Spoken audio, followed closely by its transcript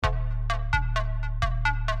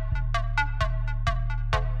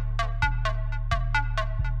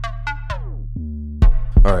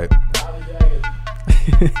All right.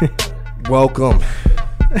 Welcome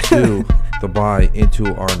to the Buy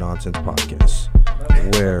Into Our Nonsense podcast,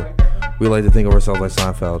 where we like to think of ourselves like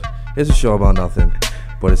Seinfeld. It's a show about nothing,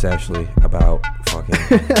 but it's actually about fucking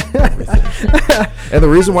everything. And the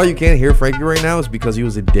reason why you can't hear Frankie right now is because he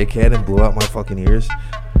was a dickhead and blew out my fucking ears.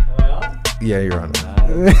 Yeah, you're on.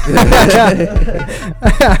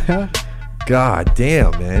 God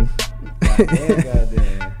damn, man. God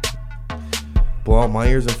damn. Blow out my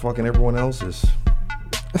ears and fucking everyone else's.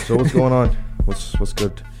 So what's going on? What's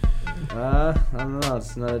good? I don't know.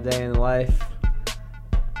 It's another day in life.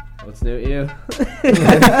 What's new with you?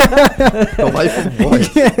 The life of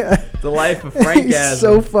what? Yeah. The life of Frankasm. He's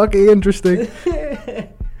so fucking interesting.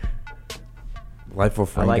 Life of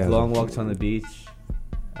Frankasm. I like long walks on the beach.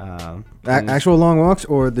 Actual long walks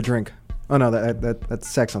or the drink? Oh no, that's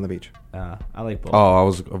sex on the beach. I like both. Oh, I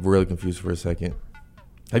was really confused for a second.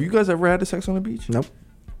 Have you guys ever had a sex on the beach? Nope.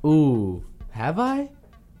 Ooh, have I?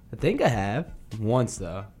 I think I have. Once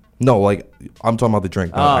though. No, like I'm talking about the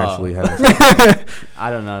drink, not actually having sex. I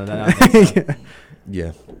don't know. I don't think so.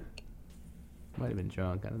 Yeah. Might have been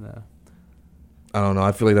drunk. I don't know. I don't know.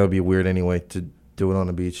 I feel like that would be weird anyway to do it on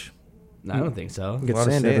the beach. No, I don't think so. Get A lot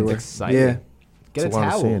of sand sand. everywhere. It's exciting. Yeah. Get It's a lot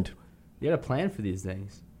of towel. sand. You gotta plan for these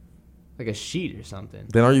things. Like a sheet or something.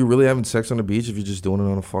 Then are you really having sex on the beach if you're just doing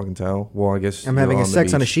it on a fucking towel? Well, I guess I'm you're having on a the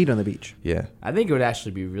sex on a beach. sheet on the beach. Yeah. I think it would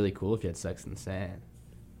actually be really cool if you had sex in the sand.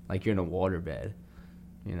 Like you're in a waterbed.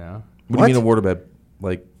 You know? What do you mean a waterbed?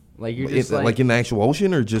 Like Like you're just like in the actual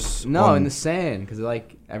ocean or just no, on- in the sand, because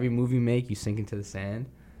like every move you make, you sink into the sand,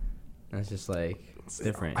 and it's just like it's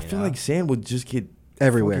different. I you feel know? like sand would just get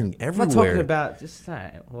Everywhere. fucking I'm everywhere. not talking about just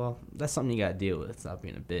well, that's something you gotta deal with. Stop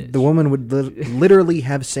being a bitch. The woman would literally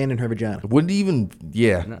have sand in her vagina. Wouldn't even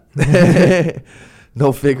No.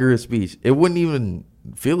 no figure of speech. It wouldn't even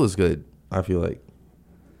feel as good. I feel like.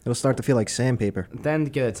 It'll start to feel like sandpaper. Then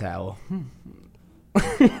get a towel.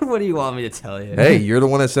 What do you want me to tell you? Hey, you're the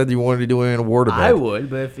one that said you wanted to do it in a waterbed. I would,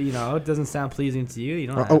 but if it doesn't sound pleasing to you, you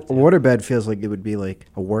don't A have to. waterbed feels like it would be like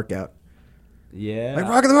a workout. Yeah, Like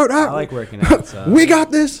rocking the boat. I like working out. So. We got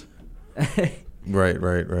this.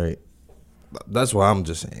 Right. That's what I'm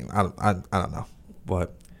just saying. I don't know,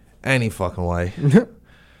 but any fucking way.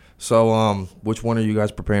 So which one are you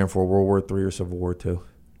guys preparing for? World War III or Civil War II?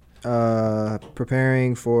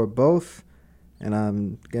 Preparing for both, and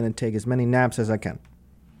I'm gonna take as many naps as I can.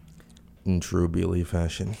 In true Bealey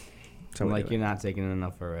fashion. So like you're not taking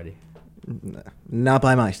enough already. Not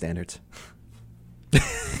by my standards.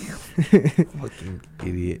 Fucking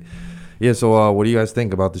idiot. Yeah. So what do you guys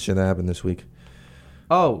think about the shit that happened this week?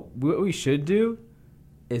 Oh, what we should do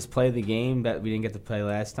is play the game that we didn't get to play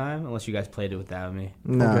last time, unless you guys played it without me.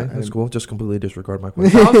 No, Okay, that's cool. Just completely disregard my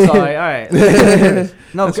question. Oh, I'm sorry. All right.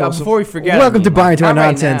 No, That's awesome. before we forget. Welcome to Buy Into Our Not right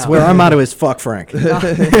Nonsense, now. where our motto is "Fuck Frank." Just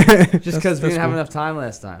because we that's didn't have cool. enough time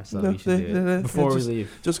last time, so No, we should do it before we just-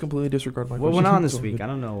 leave. Just completely disregard my What question. went on It's this all week? good. I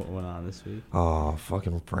don't know what went on this week. Oh,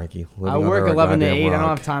 fucking Frankie. I Living work under a 11 to goddamn 8. I don't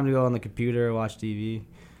rock. have time to go on the computer, watch TV.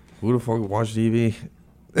 Who the fuck watch TV?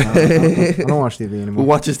 I don't watch TV Who anymore.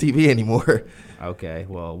 watches TV anymore? Okay,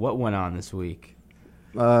 well, what went on this week?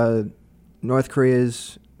 North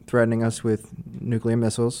Korea's threatening us with nuclear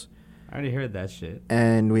missiles, I already heard that shit.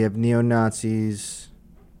 and we have neo-Nazis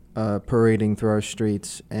parading through our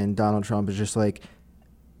streets, and Donald Trump is just like,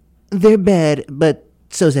 they're bad, but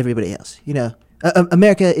so's everybody else. You know,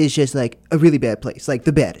 America is just like a really bad place, like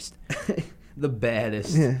the baddest. The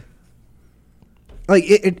baddest. Yeah. Like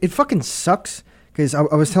it fucking sucks because I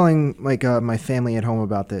was telling like my family at home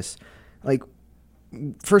about this. Like,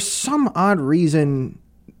 for some odd reason,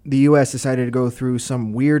 the U.S. decided to go through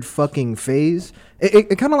some weird fucking phase.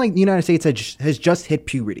 It kind of like the United States has just hit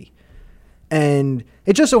puberty. And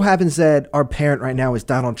it just so happens that our parent right now is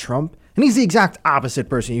Donald Trump. And he's the exact opposite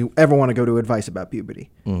person you ever want to go to advice about puberty.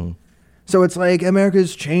 Mm. So it's like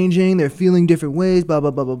America's changing. They're feeling different ways, blah,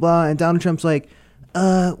 blah, blah, blah, blah. And Donald Trump's like,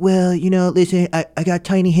 well, you know, listen, I got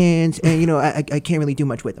tiny hands and, you know, I can't really do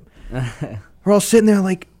much with them. We're all sitting there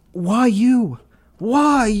like, why you?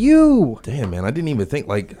 Why you? Damn, man, I didn't even think.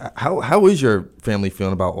 Like, how is your family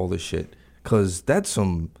feeling about all this shit? Because there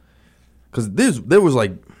was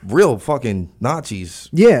like real fucking Nazis.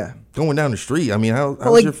 Yeah. Going down the street. I mean, how does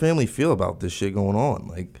like- your family feel about this shit going on?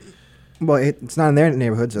 Like, Well, it's not in their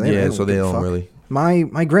neighborhood, so they yeah, don't so they give a don't fuck. really.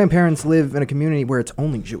 My grandparents live in a community where it's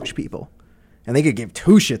only Jewish people, and they could give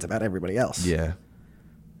two shits about everybody else. Yeah,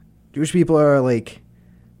 Jewish people are like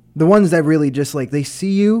the ones that really just like they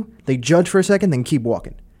see you, they judge for a second, then keep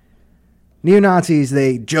walking. Neo-Nazis,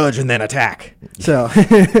 they judge and then attack. So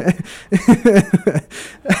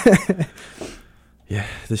yeah,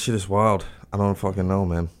 this shit is wild. I don't fucking know,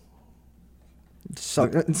 man. It's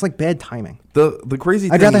like bad timing. The crazy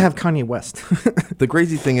thing, I'd rather have Kanye West. the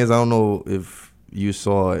crazy thing is, I don't know if you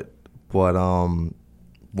saw it, but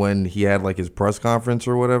when he had like his press conference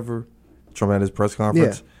or whatever, Trump had his press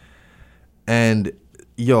conference, and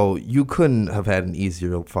yo, you couldn't have had an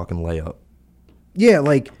easier fucking layup. Yeah,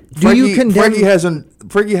 like, do you condemn...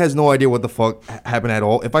 Frankie has no idea what the fuck happened at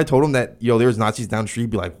all. If I told him that, yo, there's Nazis down the street, he'd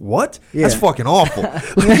be like, what? Yeah. That's fucking awful.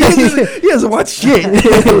 Like, he doesn't watch shit.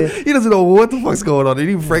 He doesn't know what the fuck's going on. And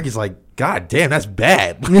even Frankie's like, God damn, that's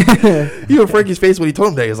bad. Even Frankie's face when he told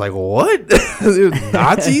him that, he was like, what?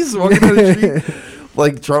 Nazis walking down the street?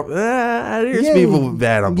 Like Trump, there's people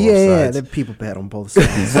bad on both sides. Yeah, there are people bad on both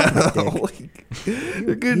sides.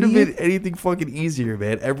 There couldn't have been anything fucking easier,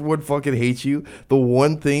 man. Everyone fucking hates you. The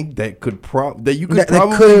one thing that could probably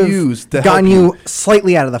use to gotten help you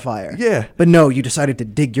slightly out of the fire. Yeah. But no, you decided to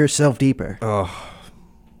dig yourself deeper. I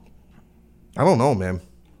don't know, man.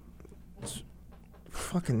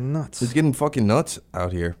 Fucking nuts. It's getting fucking nuts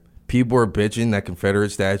out here. People are bitching that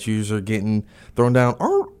Confederate statues are getting thrown down.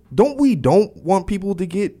 Don't want people to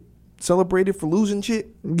get celebrated for losing shit?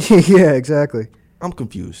 Yeah, exactly. I'm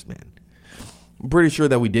confused, man. I'm pretty sure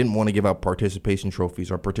that we didn't want to give out participation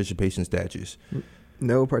trophies or participation statues.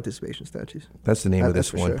 No participation statues. That's the name of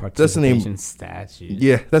this one. Sure. That's the name. Participation statues.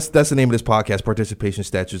 Yeah, that's the name of this podcast, Participation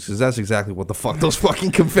Statues, because that's exactly what the fuck those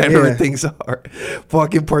fucking Confederate things are.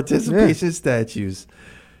 Fucking participation statues.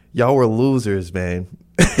 Y'all were losers, man.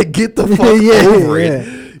 Get the fuck over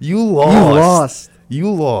it. You lost. You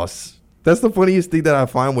lost. That's the funniest thing that I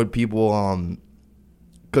find with people,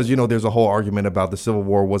 because, you know, there's a whole argument about the Civil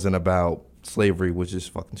War wasn't about slavery, which is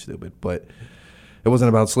fucking stupid, but it wasn't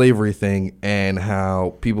about slavery thing, and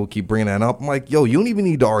how people keep bringing that up. I'm like, yo, you don't even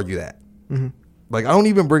need to argue that. Mm-hmm. Like, I don't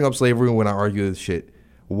even bring up slavery when I argue this shit.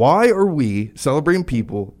 Why are we celebrating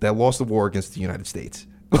people that lost the war against the United States?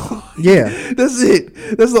 Yeah. That's it.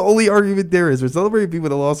 That's the only argument there is. We're celebrating people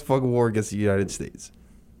that lost the fucking war against the United States.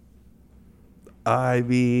 I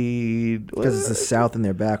mean... Because it's the South and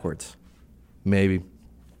they're backwards. Maybe.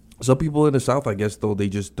 Some people in the South, I guess, though, they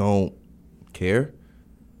just don't care.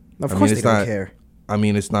 Of course they don't care. I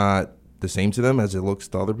mean, it's not the same to them as it looks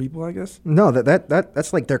to other people, I guess. No,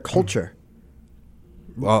 that's like their culture.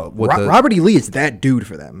 Robert E. Lee is that dude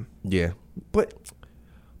for them. Yeah. But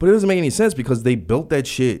it doesn't make any sense because they built that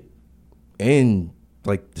shit in,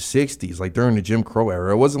 like, the 60s, like, during the Jim Crow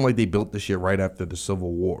era. It wasn't like they built the shit right after the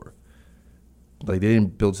Civil War. Like, they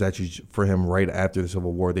didn't build statues for him right after the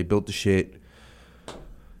Civil War. They built the shit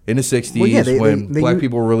in the 60s when black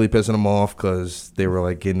people were really pissing them off because they were,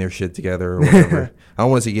 like, getting their shit together or whatever. I don't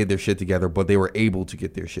want to say get their shit together, but they were able to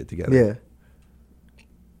get their shit together. Yeah.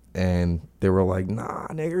 And they were like, nah,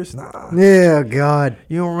 niggers, nah. Yeah, God.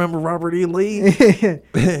 You don't remember Robert E. Lee?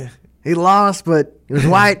 He lost, but he was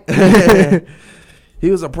white.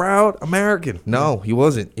 He was a proud American. No, he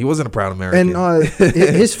wasn't. He wasn't a proud American. And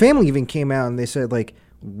his family even came out and they said, like,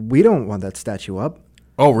 we don't want that statue up.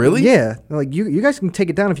 Oh, really? Yeah. Like, you guys can take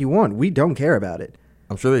it down if you want. We don't care about it.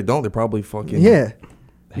 I'm sure they don't. They probably fucking hate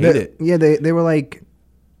it. Yeah, they were like,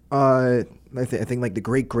 I think like the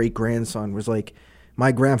great-great-grandson was like,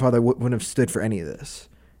 my grandfather wouldn't have stood for any of this.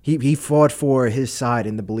 He fought for his side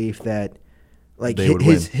in the belief that, like,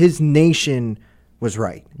 his nation was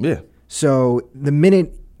right. Yeah. So the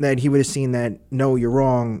minute that he would have seen that, no, you're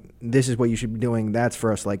wrong, this is what you should be doing, that's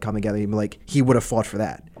for us to, like, come together. Like, he would have fought for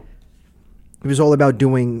that. It was all about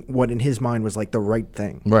doing what in his mind was, like, the right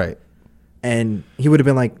thing. Right. And he would have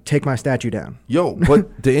been like, take my statue down. Yo,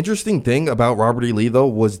 but the interesting thing about Robert E. Lee, though,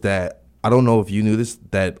 was that, I don't know if you knew this,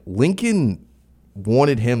 that Lincoln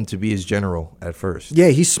wanted him to be his general at first. Yeah,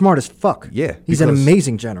 he's smart as fuck. Yeah. He's an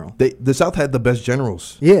amazing general. The South had the best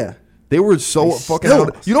generals. Yeah. They were so fucking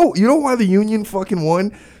out. You know why the Union fucking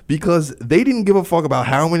won? Because they didn't give a fuck about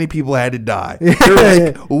how many people had to die.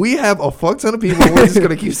 They're like, we have a fuck ton of people. We're just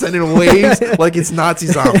gonna keep sending waves like it's Nazi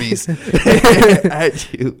zombies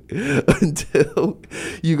at you until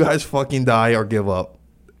you guys fucking die or give up.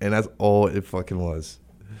 And that's all it fucking was.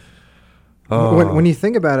 When you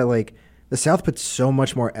think about it, like, the South put so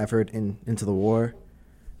much more effort into the war,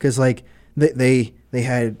 because, like, they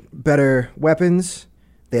had better weapons.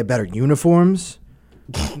 They had better uniforms.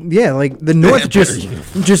 Yeah, like the North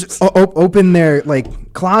just opened their,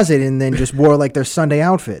 like, closet and then just wore, like, their Sunday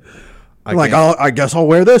outfit. I guess I'll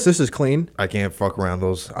wear this. This is clean. I can't fuck around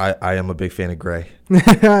those. I am a big fan of gray.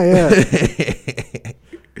 Yeah.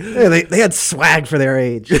 Yeah, they had swag for their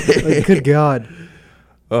age. Like, good God.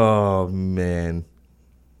 Oh man.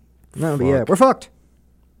 No, but yeah, we're fucked.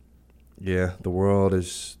 Yeah, the world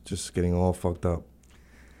is just getting all fucked up.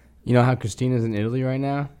 You know how Christina's in Italy right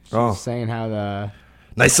now? She's saying how the...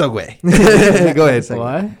 Nice segue. Go ahead.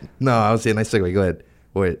 What? No, I was saying nice segue. Go ahead.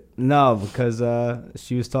 Wait. No, because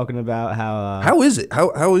she was talking about how... how is it?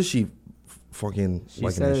 How is she fucking She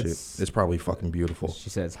liking said this shit? It's probably fucking beautiful. She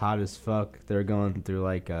said it's hot as fuck. They're going through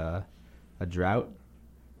like a drought.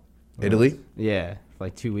 Italy? Yeah, for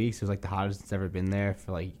like 2 weeks. It was like the hottest it's ever been there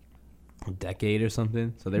for like a decade or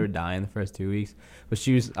something. So they were dying the first 2 weeks. But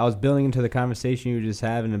I was building into the conversation you were just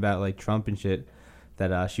having about like Trump and shit.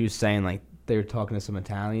 That she was saying like they were talking to some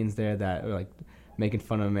Italians there that were like making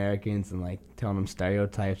fun of Americans and like telling them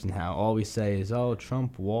stereotypes and how all we say is, oh,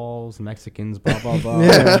 Trump, walls, Mexicans, blah, blah,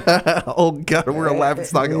 blah. Oh, God, we're a laughing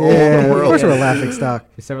stock all Yeah, over the of world. course we're a laughing stock.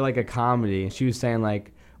 It's never like a comedy. And she was saying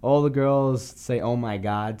like all the girls say, oh, my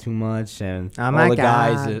God, too much. And Oh my all the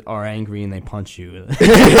guys God. are angry and they punch you.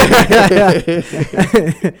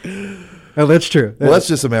 Oh, that's true. Well, that's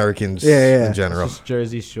just Americans in general. Just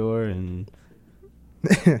Jersey Shore and...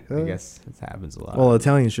 I guess it happens a lot. Well,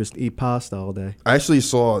 Italians just eat pasta all day. I actually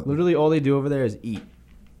saw... Literally all they do over there is eat.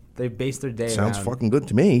 They base their day Sounds around... fucking good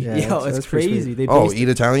to me. Yeah. Yo, that's it's pretty crazy. sweet. They Eat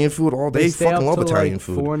Italian food all day. They stay Fucking up love till Italian like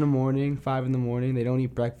food. 4 in the morning, 5 in the morning. They don't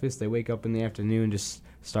eat breakfast. They wake up in the afternoon and just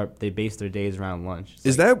start. They base their days around lunch. It's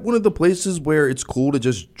Is that one of the places where it's cool to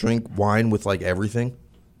just drink wine with like everything?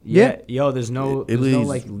 Yeah. Yo, there's no Italy's-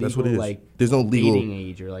 like that's what it legal is. like There's no legal dating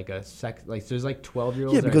age or like a sex like there's like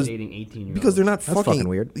 12-year-olds Yeah, that because- are dating 18-year-olds. because they're not That's fucking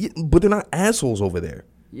weird. Yeah, but they're not assholes over there.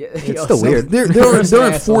 Yeah, It's still weird. There There's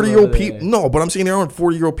aren't assholes 40-year-old over people. there. No, but I'm saying there aren't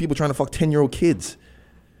 40-year-old people trying to fuck 10-year-old kids.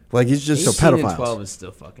 Like it's just 18 pedophiles. and 12 is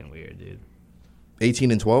still fucking weird, dude. 18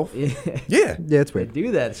 and 12. Yeah, Yeah. Yeah, it's they weird.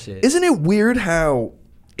 do that shit. Isn't it weird how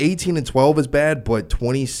 18 and 12 is bad, but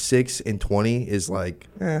 26 and 20 is like,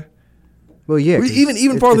 eh. Well, yeah. 'cause Even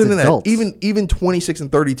it's farther than adults. that. Even 26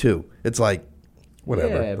 and 32. It's like,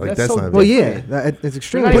 whatever. Yeah, like that's that's so not. Well, bad. yeah, different. it's They're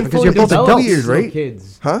extremely not even different because fully you're both developed, adults. weird, these little right?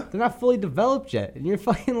 Kids. Huh? They're not fully developed yet, and you're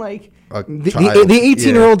fucking like. The Child.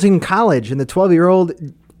 18-year-old's in college, and the 12-year-old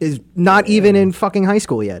is not even in fucking high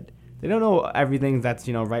school yet. They don't know everything that's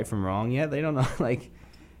right from wrong yet. They don't know like,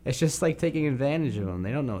 it's just like taking advantage of them.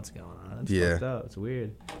 They don't know what's going on. It's Yeah. fucked up. It's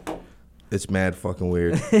weird. It's mad fucking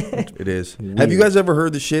weird. It is. Have you guys ever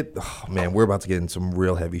heard the shit? Oh, man, we're about to get in some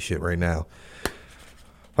real heavy shit right now.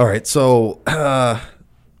 All right, so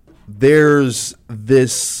there's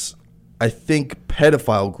this, I think,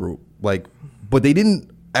 pedophile group, but they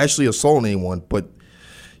didn't actually assault anyone. But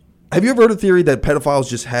have you ever heard a theory that pedophiles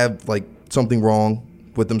just have like something wrong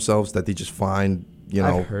with themselves that they just find,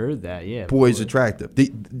 I've heard that. Yeah. boys before. attractive?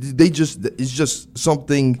 They just, it's just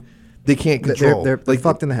something they can't control. They're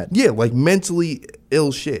fucked in the head. Yeah, like mentally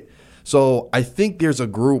ill shit. So I think there's a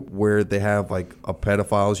group where they have like a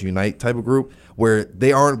pedophiles unite type of group where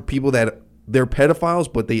they aren't people that they're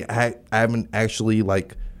pedophiles, but they haven't actually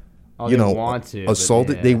like, They want to, but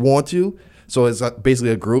assaulted. yeah. They want to. So it's basically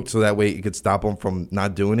a group, so that way it could stop them from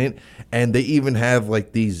not doing it. And they even have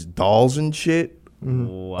like these dolls and shit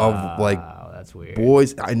Wow, of like that's weird.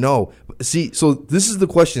 boys. I know. See, so this is the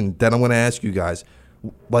question that I'm going to ask you guys.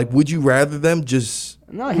 Like, would you rather them just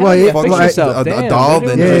No, Well, hell yeah, yeah, well, fix I- yourself. a Damn, doll they're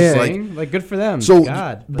than doing just, their like- thing. Good for them. so?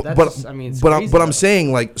 God, but that's but just, I mean, it's but crazy I'm though.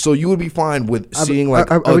 saying like, so you would be fine with I- seeing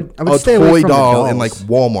like I would a stay away toy from the doll in like dolls.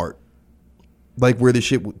 Walmart, like where the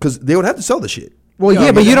shit because they would have to sell the shit. Well, Yo, yeah,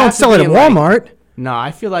 but but you it don't has to sell it be at like- Walmart. No,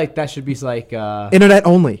 I feel like that should be like. Internet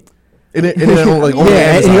only. And like on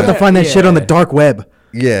Yeah, and you have to Amazon. find that shit on the Yeah. dark web.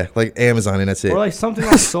 Yeah, like Amazon, and that's it. Or like something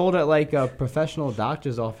that's sold at like a professional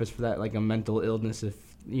doctor's office for that like a mental illness if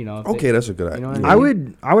if Okay, they- that's a good you know idea. what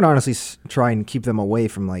I would honestly try and keep them away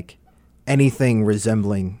from like anything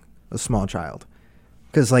resembling a small child,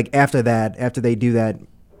 because like after they do that,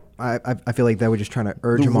 I feel like that would just trying to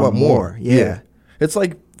urge Do them what on more. Yeah. It's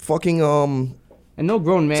like fucking And no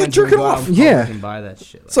grown man like can jerking go out off. in public Yeah. and buy that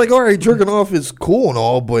shit. It's like, all right, jerking off is cool and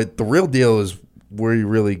all, but the real deal is where you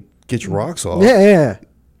really get your rocks off. Yeah.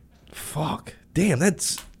 Fuck. Damn,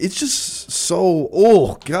 it's just so,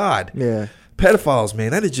 oh, God. Yeah. Pedophiles,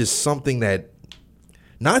 man, that is just something that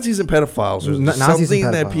Nazis and pedophiles are just Nazis and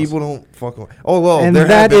something that pedophiles. people don't fuck with. Oh, well, And there have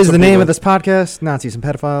that been is some the name people- of this podcast: Nazis and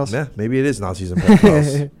pedophiles. Yeah, maybe it is Nazis and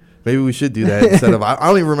pedophiles. Maybe we should do that instead of, I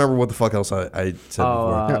don't even remember what the fuck else I said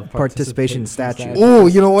before. Yeah, participation statues. Oh,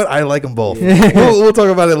 you know what? I like them both. We'll talk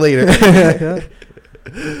about it later.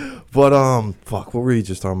 But fuck, what were you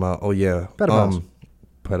just talking about? Oh yeah, Pedophiles.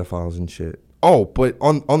 Pedophiles and shit. Oh, but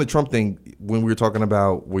on the Trump thing, when we were talking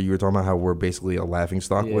about where you were talking about how we're basically a laughing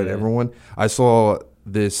stock with Yeah. everyone, I saw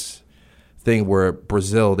this thing where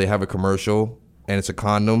Brazil, they have a commercial and it's a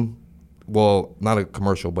condom. Well, not a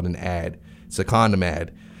commercial, but an ad. It's a condom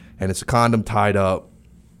ad, and it's a condom tied up,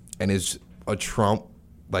 and it's a Trump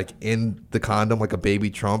like in the condom, like a baby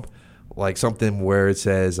Trump, like something where it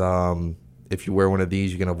says, if you wear one of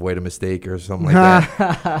these, you can avoid a mistake or something like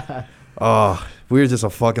that. Oh, we're just a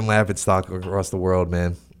fucking laughing stock across the world,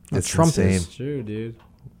 man. It's Trump insane. is. It's true, dude.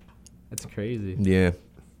 That's crazy. Yeah,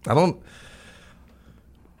 I don't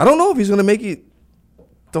know if he's gonna make it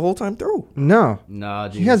the whole time through. No. No,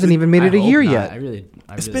 dude. He hasn't even made it a hope year not. yet. I really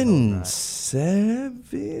It's hope been not.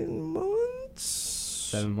 7 months.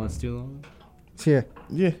 7 months too long. Yeah.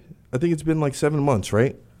 Yeah, I think it's been like 7 months,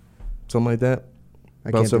 right? Something like that. I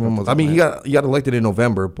About can't 7 think months. off I the mean, top he got elected in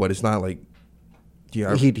November, but it's not like he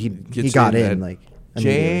gets got in at like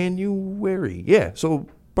immediately. January. Yeah, so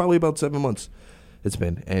probably about 7 months. It's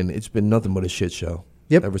been nothing but a shit show.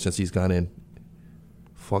 Yep. Ever since he's gone in.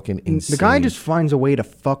 Fucking insane. The guy just finds a way to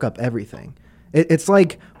fuck up everything. It's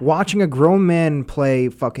like watching a grown man play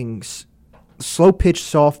fucking slow pitch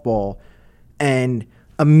softball and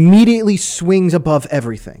immediately swings above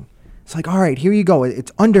everything. It's like, all right, here you go.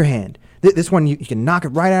 It's underhand. This one, you can knock it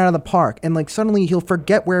right out of the park. And like suddenly he'll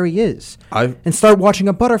forget where he is and start watching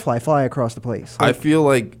a butterfly fly across the place. I feel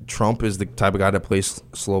like Trump is the type of guy that plays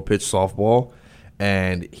slow pitch softball.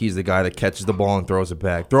 And he's the guy that catches the ball and throws it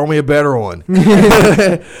back. Throw me a better one.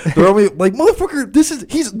 Throw me, like, motherfucker,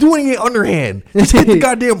 he's doing it underhand. Just hit the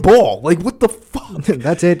goddamn ball. Like, what the fuck?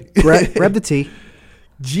 That's it. Grab the tee.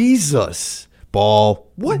 Jesus. Ball.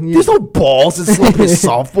 What? Yeah. There's no balls in slow pitch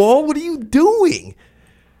softball. What are you doing?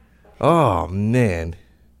 Oh, man.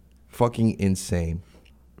 Fucking insane.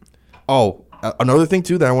 Oh, another thing,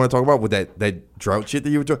 too, that I want to talk about with that drought shit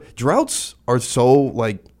that you were talking. Droughts are so,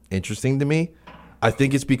 like, interesting to me. I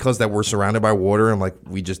think it's because that we're surrounded by water and like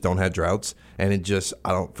we just don't have droughts, and it just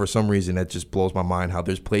for some reason that just blows my mind how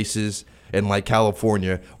there's places in like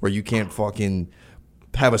California where you can't fucking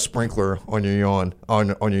have a sprinkler on your lawn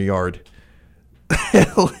on your yard.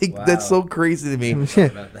 Like Wow. That's so crazy to me.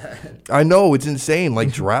 About that. I know, it's insane.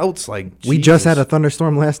 Like droughts, like We just had a Jesus.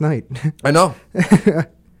 thunderstorm last night. I know.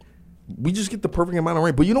 We just get the perfect amount of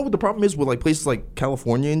rain. But you know what the problem is with like places like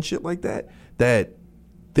California and shit like that? That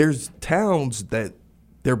there's towns that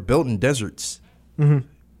they're built in deserts. Mm-hmm.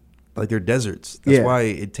 Like they're deserts. That's Yeah. why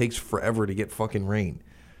it takes forever to get fucking rain.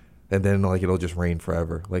 And then like it'll just rain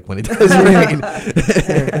forever. Like when it does rain,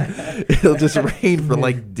 it'll just rain for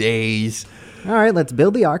like days. All right, let's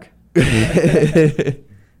build the ark.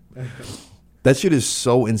 That shit is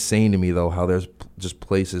so insane to me though, how there's just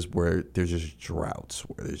places where there's just droughts,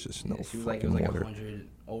 where there's just no She was like, it fucking was like water. 100,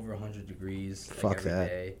 over 100 degrees. Like Fuck every that.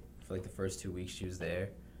 day for like the first 2 weeks she was there.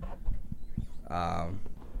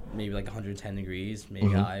 Maybe like 110 degrees, maybe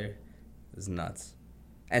Mm-hmm. higher. It was nuts.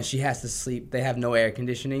 And she has to sleep. They have no air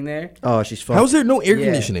conditioning there. Oh, she's fucked. How's there no air Yeah,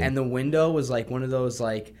 conditioning? And the window was like one of those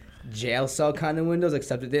like jail cell kind of windows,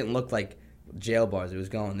 except it didn't look like jail bars. It was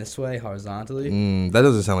going this way horizontally. That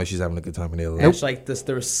doesn't sound like she's having a good time in the And it's like this.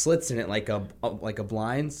 There were slits in it, like a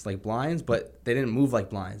blinds, but they didn't move like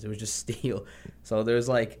blinds. It was just steel. So there's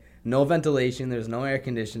like no ventilation. There's no air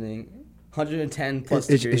conditioning. 110 plus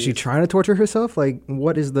Is degrees. she trying to torture herself? Like,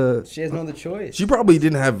 what is the... She has no other choice. She probably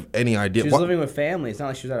didn't have any idea. She was What- living with family. It's not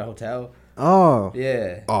like she was at a hotel. Oh.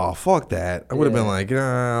 Yeah. Oh, fuck that. I would have been Yeah.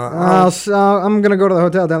 like, I'm going to go to the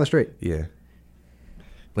hotel down the street. yeah.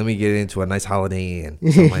 Let me get into a nice Holiday Inn.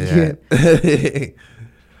 Something like that.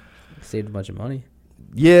 Saved a bunch of money.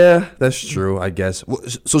 Yeah, that's true, I guess. Well,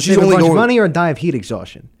 so she's Save a only bunch of going... money or die of heat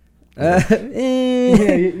exhaustion? Yeah,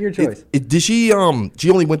 your choice. Did she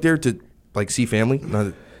only went there to, like, see family?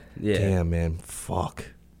 Not, Yeah. Damn, man. Fuck.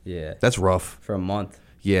 Yeah. That's rough. For a month.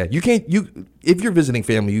 Yeah, you can't... If you're visiting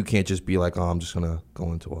family, you can't just be like, oh, I'm just going to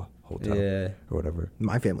go into a hotel Yeah. or whatever.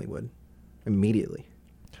 My family would. Immediately.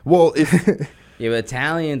 Well, if... Yeah, but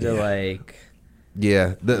Italians are like...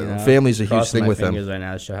 Yeah, the you know, family's a huge crossing thing my with them. fingers right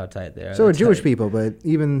now to show how tight they are. So are They're Jewish tight. people, but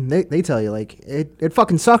even they tell you, like, it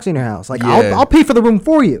fucking sucks in your house. Like, Yeah. I'll pay for the room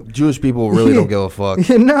for you. Jewish people really don't give a fuck.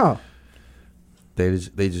 No. They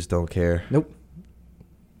just don't care. Nope.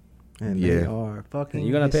 And they Yeah. are fucking...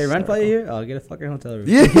 You gonna pay rent while hysterical. you're here? I'll get a fucking hotel room.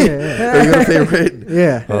 Yeah. Yeah. Are you gonna pay rent?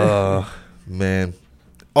 Yeah. Man.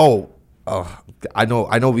 I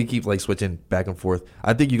know we keep like switching back and forth.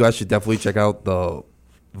 I think you guys should definitely check out the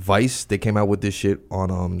Vice. They came out with this shit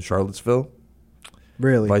on Charlottesville.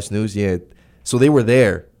 Really? Vice News, yeah. So they were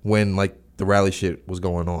there when like the rally shit was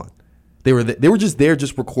going on. They were just there,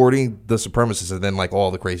 just recording the supremacists, and then like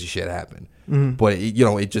all the crazy shit happened. Mhm. But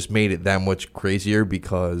it just made it that much crazier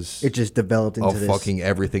because It just developed into of this fucking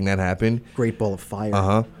everything that happened. great ball of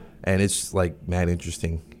fire. And it's like mad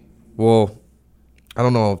interesting. Well, I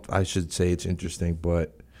don't know if I should say it's interesting,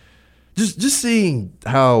 but just seeing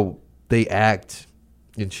how they act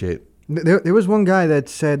and shit. There was one guy that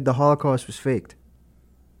said the Holocaust was faked.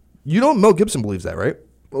 You know Mel Gibson believes that, right?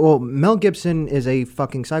 Well, Mel Gibson is a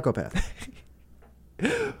fucking psychopath.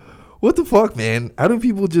 What the fuck, man? How do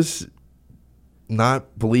people just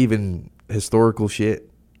not believe in historical shit?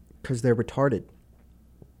 Because they're retarded.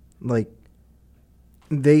 Like,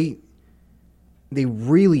 they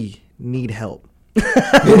really need help.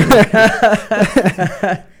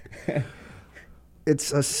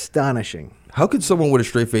 It's astonishing. How could someone with a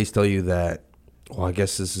straight face tell you that? Well, I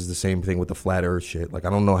guess this is the same thing with the flat Earth shit. Like, I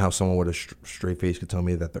don't know how someone with a straight face could tell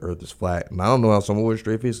me that the Earth is flat, and I don't know how someone with a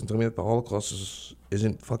straight face can tell me that the Holocaust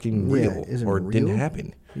isn't fucking real or didn't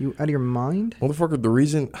happen. Are you out of your mind? Motherfucker, the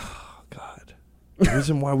reason, oh God, the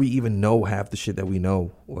reason why we even know half the shit that we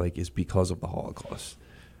know, like, is because of the Holocaust.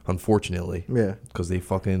 Unfortunately, Yeah. because they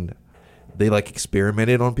like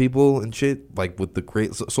experimented on people and shit, like with the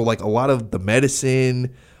great. So like a lot of the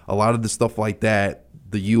medicine, a lot of the stuff like that.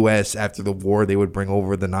 The U.S. after the war, they would bring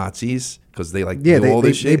over the Nazis because they do all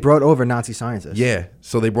this shit. They brought over Nazi scientists. Yeah,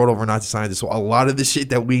 so they brought over Nazi scientists. So a lot of the shit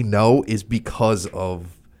that we know is because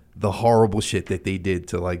of the horrible shit that they did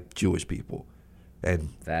to like Jewish people and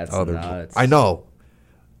That's other. nuts. I know.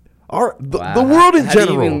 Wow. The world in How do you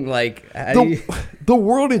general, even, like, how do you- the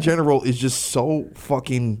world in general is just so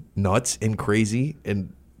fucking nuts and crazy,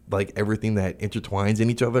 and like everything that intertwines in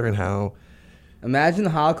each other and how. Imagine the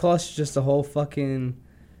Holocaust is just a whole fucking.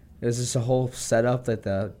 It was just a whole setup that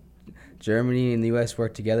the Germany and the U.S.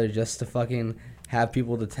 worked together just to fucking have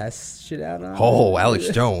people to test shit out on. Oh, Alex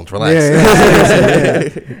Jones, relax. Wait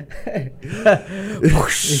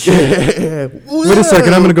a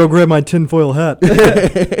second, I'm gonna go grab my tinfoil hat.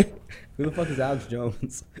 Who the fuck is Alex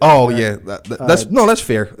Jones? Oh yeah, that's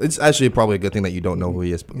fair. It's actually probably a good thing that you don't know who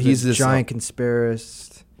he is. But he's this giant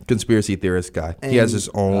conspiracy theorist guy. He has his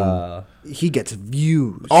own. He gets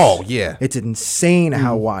views. Oh yeah, It's insane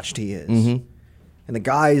how watched he is. Mm-hmm. And the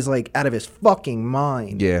guy is like out of his fucking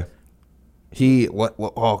mind. yeah. Can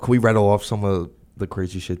we rattle off some of the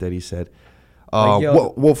crazy shit that he said?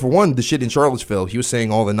 Well, for one, the shit in Charlottesville, he was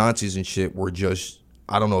saying all the Nazis and shit were just.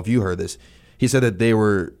 I don't know if you heard this. He said that they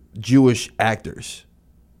were Jewish actors.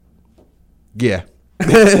 Yeah.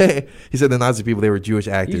 He said the Nazi people, they were Jewish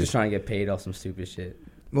actors. He's just trying to get paid off some stupid shit.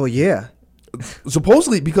 Well, yeah.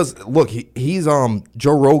 Supposedly, because look, he's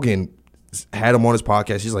Joe Rogan had him on his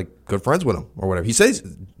podcast. He's like good friends with him or whatever. He says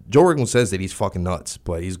Joe Rogan says that he's fucking nuts,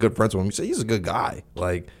 but he's good friends with him. He says he's a good guy,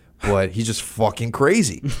 like, but he's just fucking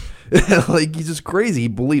crazy. Like he's just crazy. He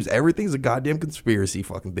believes everything's a goddamn conspiracy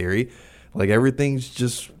fucking theory. Like everything's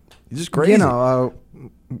just crazy. You know,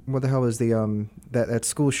 what the hell was the that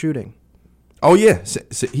school shooting? Oh yeah,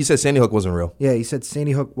 he said Sandy Hook wasn't real. Yeah, he said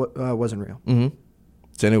Sandy Hook wasn't real. Mm-hmm.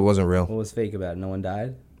 Sandy Hook wasn't real. What was fake about it? No one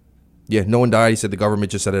died? Yeah, no one died. He said the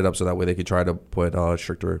government just set it up so that way they could try to put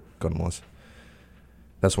stricter gun laws.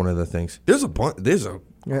 That's one of the things. There's a bunch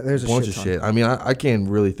of shit. I mean, I can't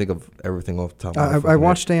really think of everything off the top of my head. I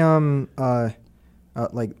watched a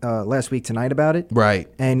last week tonight about it. Right.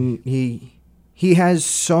 And he has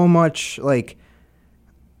so much like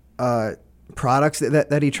products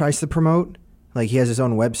that he tries to promote. Like he has his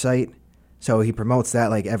own website, so he promotes that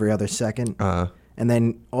like every other second. And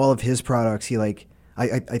then all of his products, he like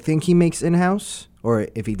I think he makes in-house, or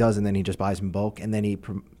if he doesn't, then he just buys in bulk, and then he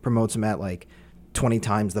promotes them at like 20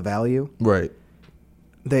 times the value. Right.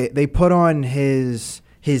 They put on his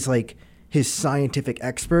scientific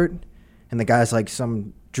expert, and the guy's like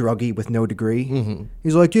some druggie with no degree. Mm-hmm.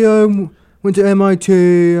 He's like, yeah, I went to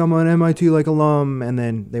MIT. I'm an MIT like alum, and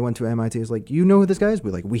then they went to MIT. It's like, you know who this guy is?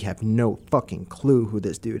 We're like, we have no fucking clue who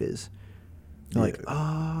this dude is. They're like,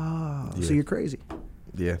 so you're crazy.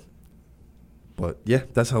 Yeah. But yeah,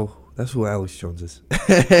 that's who Alex Jones is.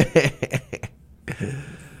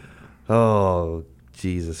 Oh,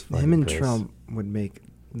 Jesus. Him and Christ. Trump would make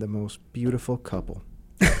the most beautiful couple.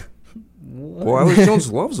 Well, Alex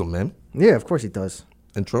Jones loves him, man. Yeah, of course he does.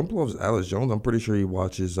 And Trump loves Alex Jones. I'm pretty sure he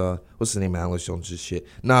watches, what's the name of Alex Jones' shit?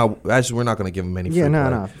 No, actually, we're not going to give him any free play.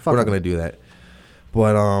 No. We're not going to do that.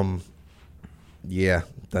 But, yeah,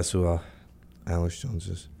 that's who Alex Jones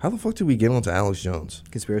is. How the fuck did we get onto Alex Jones?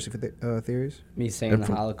 Conspiracy theories? Me saying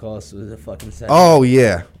the Holocaust was a fucking setup. Oh,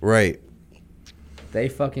 yeah, right. They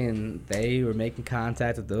were making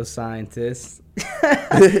contact with those scientists.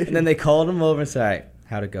 And then they called them over and said, all right,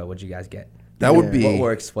 how'd it go? What'd you guys get? That would be what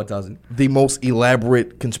works, what doesn't. The most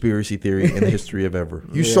elaborate conspiracy theory in the history of ever.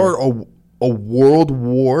 You start a world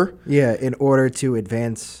war. Yeah, in order to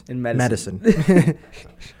advance in medicine.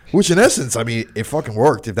 Which in essence, I mean, it fucking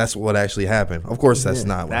worked if that's what actually happened. Of course, that's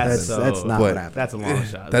not what happened. That's not what happened. That's a long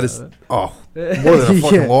shot. That is, more than a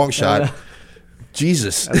fucking long shot.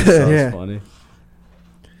 Jesus. That sounds funny.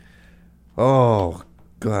 Oh,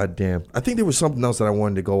 God damn. I think there was something else that I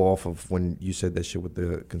wanted to go off of when you said that shit with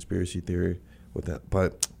the conspiracy theory with that.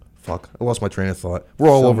 But fuck, I lost my train of thought. We're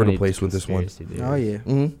all over the place with this one. Theories. Oh yeah.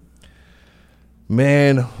 Mm-hmm.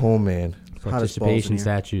 Man, oh man. Participation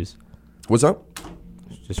Statues. What's up?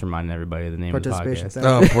 Just reminding everybody of the name of the Participation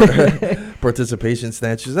podcast. Statues. Participation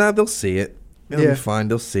statues. They'll see it. It'll be fine.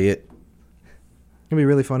 They'll see it. It'd be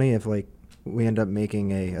really funny if like we end up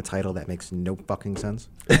making a title that makes no fucking sense.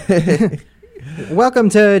 Welcome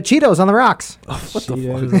to Cheetos on the Rocks. Oh, what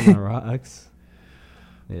Cheetos the fuck? on the rocks.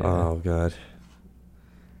 Yeah. Oh god.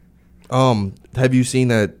 Have you seen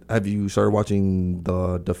that? Have you started watching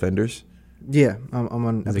The Defenders? Yeah, I'm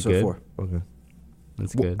on Is it episode good? 4. Okay.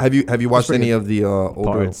 That's good. Have you watched pretty any of the older?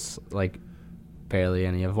 Parts, like barely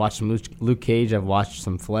any. I've watched some Luke Cage. I've watched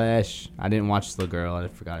some Flash. I didn't watch the girl. I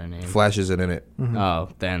forgot her name. Flash isn't in it. Mm-hmm. Oh,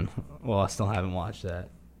 then. Well, I still haven't watched that.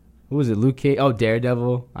 Who was it? Luke Cage? Oh,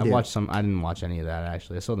 Daredevil. I Yeah. watched some. I didn't watch any of that,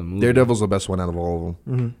 actually. I saw the movie. Daredevil's the best one out of all of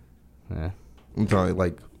them. Mm-hmm. Yeah. I'm telling you,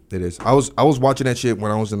 like it is. I was watching that shit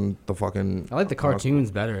when I was in the fucking. I like the cartoons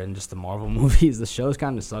better than just the Marvel movies. The shows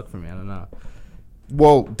kind of suck for me. I don't know.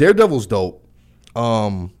 Well, Daredevil's dope.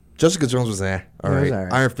 Jessica Jones was all It right. was all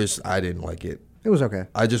right. Iron Fist, I didn't like it. It was okay.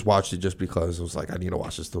 I just watched it just because it was like I need to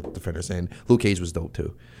watch this Defenders, and Luke Cage was dope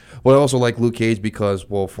too. But I also like Luke Cage because,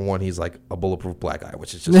 well, for one, he's like a bulletproof black guy,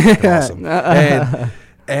 which is just fucking awesome.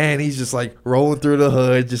 And he's just like rolling through the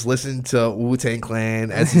hood, just listening to Wu-Tang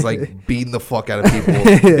Clan as he's like beating the fuck out of people.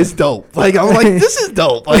 It's dope. Like I'm like, this is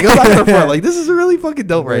dope. Like I'm not gonna front. Like this is really fucking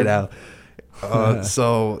dope right now.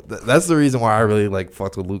 So that's the reason why I really like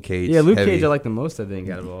fucked with Luke Cage. Yeah, Luke heavy. Cage I like the most, I think,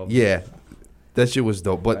 out of all. Yeah, that shit was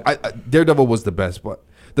dope. But I Daredevil was the best. But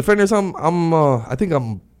Defenders, I think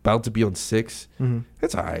I'm about to be on 6. Mm-hmm.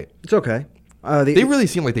 It's all right. It's okay. They really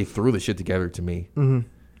seem like they threw the shit together to me. Mm-hmm.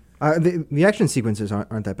 The action sequences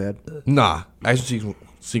aren't that bad. Nah, action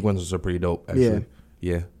sequences are pretty dope. Actually,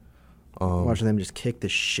 yeah. Watching them just kick the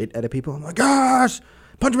shit out of people. I'm like, gosh,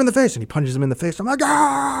 punch him in the face, and he punches him in the face. I'm like,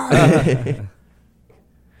 gosh.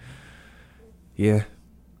 Yeah.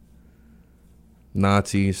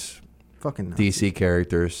 Nazis, Fucking nuts. DC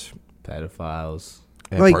characters, Pedophiles.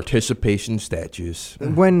 and Like- participation statues.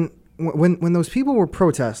 When those people were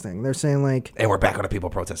protesting, they're saying like, And we're back on the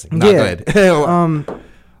people protesting. Nah, Yeah. go ahead.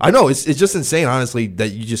 I know it's just insane, honestly, that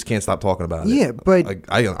you just can't stop talking about it. yeah, but Like,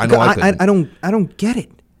 I know I couldn't. I don't get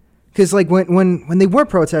it. Because like when they were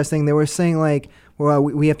protesting, they were saying like, well,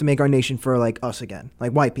 we have to make our nation for like us again,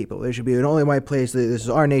 like white people. There should be an only white place. This is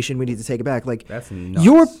our nation. We need to take it back. Like That's nuts.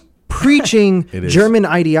 you're preaching It is. German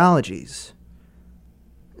ideologies.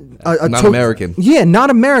 Not American. Yeah, not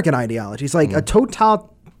American ideologies. Like a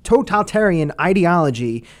totalitarian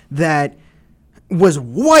ideology that was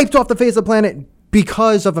wiped off the face of the planet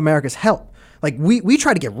because of America's help. Like we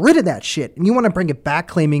try to get rid of that shit, and you want to bring it back,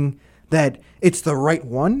 claiming that it's the right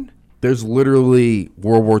one. There's literally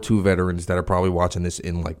World War II veterans that are probably watching this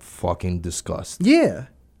in like fucking disgust. Yeah.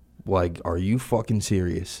 Like, are you fucking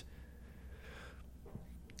serious?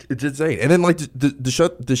 It's insane. And then like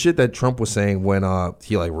the shit that Trump was saying when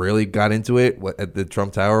he like really got into it at the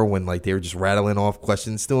Trump Tower when like they were just rattling off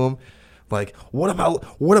questions to him. Like, what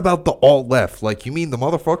about the alt left? Like, you mean the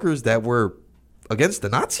motherfuckers that were against the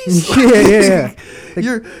Nazis? Yeah.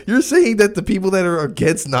 You're saying that the people that are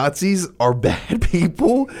against Nazis are bad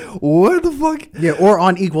people? What the fuck? Yeah, or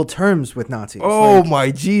on equal terms with Nazis. Oh Like,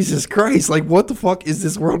 my Jesus Christ! Like, what the fuck is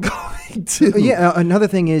this world going to? yeah, another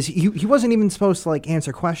thing is he wasn't even supposed to like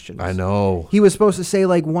answer questions. I know. He was supposed to say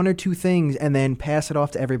like one or two things and then pass it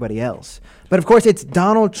off to everybody else. But of course, it's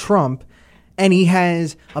Donald Trump, and he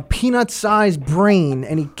has a peanut-sized brain,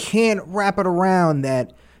 and he can't wrap it around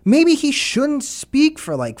that maybe he shouldn't speak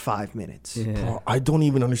for like 5 minutes. Yeah. Bro, I don't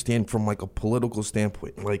even understand from like a political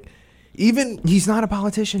standpoint. Like, even He's not a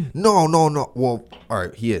politician. no. Well, all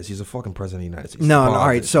right, he is. He's a fucking president of the United States. No, He's a all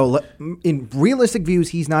right. So in realistic views,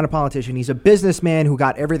 he's not a politician. He's a businessman who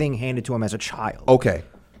got everything handed to him as a child. okay.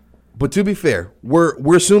 But to be fair, we're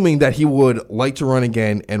assuming that he would like to run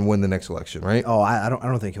again and win the next election, right? Oh, I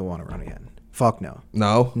don't think he'll want to run again. Fuck no.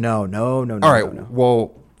 No. No. All right. No.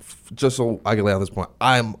 Well, just so I can lay out this point,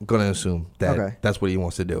 I'm gonna assume that Okay. that's what he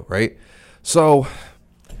wants to do, right? So,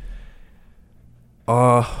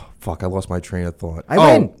 fuck, I lost my train of thought. I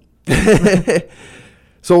win.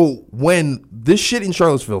 So when this shit in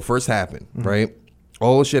Charlottesville first happened, Mm-hmm. right?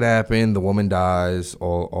 All the shit happened. The woman dies.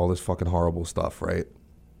 All this fucking horrible stuff, right?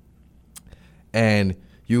 And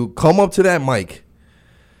you come up to that mic.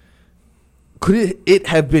 Could it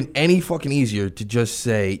have been any fucking easier to just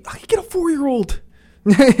say, I could get a 4-year-old.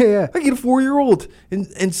 Yeah. I get a 4-year-old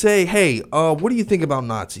and say, hey, what do you think about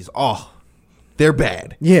Nazis? Oh, they're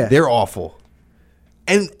bad. Yeah. They're awful.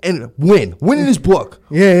 and win in his book.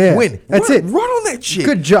 Yeah. Win. That's Run, it. Run on that shit.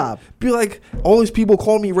 Good job. Be like, all these people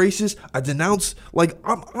call me racist. I denounce, like,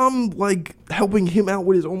 I'm like helping him out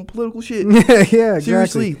with his own political shit. Yeah, exactly.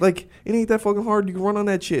 Seriously, like, it ain't that fucking hard. You can run on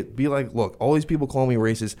that shit. Be like, look, all these people call me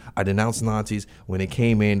racist. I denounce Nazis. When they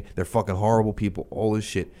came in, they're fucking horrible people. All this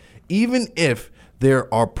shit. Even if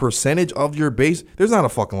there are percentage of your base, there's not a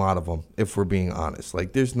fucking lot of them, if we're being honest.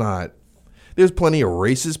 Like, there's plenty of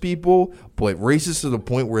racist people, but racist to the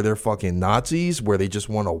point where they're fucking Nazis, where they just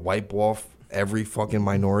want to wipe off every fucking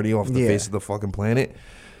minority off the face of the fucking planet.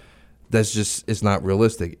 That's just, it's not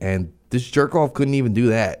realistic. And this jerk off couldn't even do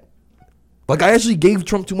that. Like, I actually gave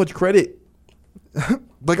Trump too much credit.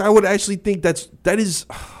 Like, I would actually think that's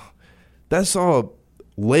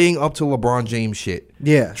laying up to LeBron James shit.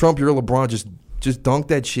 Yeah. Trump, you're LeBron, just dunk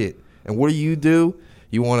that shit. And what do?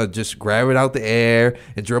 You want to just grab it out the air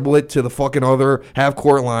and dribble it to the fucking other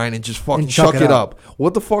half-court line and just fucking chuck it up.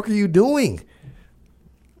 What the fuck are you doing?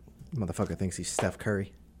 Motherfucker thinks he's Steph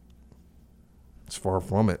Curry. It's far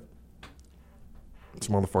from it. This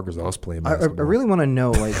motherfucker's us playing I basketball. really want to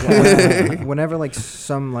know, like, whenever, like,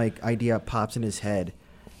 some, like, idea pops in his head,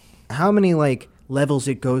 how many, like, levels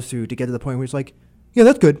it goes through to get to the point where he's like, yeah,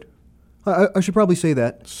 that's good. I should probably say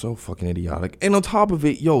that. So fucking idiotic. And on top of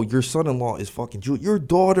it, yo, your son-in-law is fucking Jewish. Your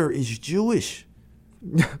daughter is Jewish.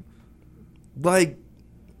 Like,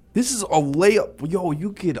 this is a layup. Yo,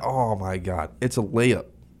 you could, oh my God. It's a layup.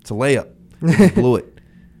 It's a layup. You blew it.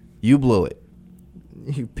 You blew it.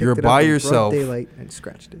 You're by yourself. Daylight and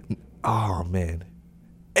scratched it. Oh, man.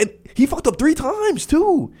 And he fucked up 3 times,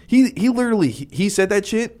 too. He literally, he said that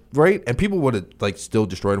shit, right? And people would have, like, still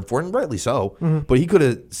destroyed him for it, and rightly so. Mm-hmm. But he could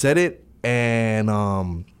have said it.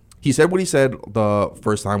 And he said what he said the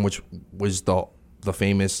first time, which was the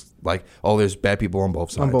famous, like, oh, there's bad people on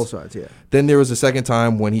both sides. On both sides, yeah. Then there was a second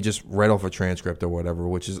time when he just read off a transcript or whatever,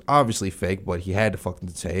 which is obviously fake, but he had to fucking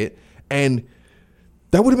say it. And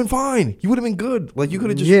that would have been fine. He would have been good. Like, you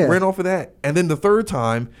could have just ran off of that. And then the third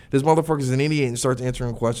time, this motherfucker's an idiot and starts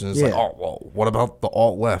answering questions. It's like, oh, well, what about the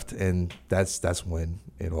alt left? And that's when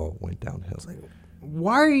it all went downhill. It's like,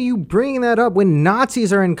 why are you bringing that up when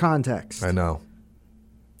Nazis are in context? I know.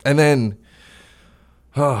 And then,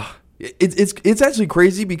 it's actually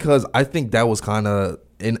crazy because I think that was kind of,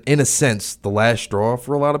 in a sense, the last straw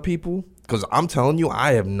for a lot of people. Because I'm telling you,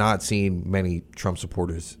 I have not seen many Trump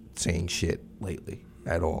supporters saying shit lately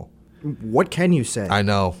at all. What can you say? I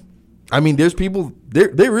know. I mean, there's people,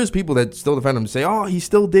 there is people that still defend him and say, oh, he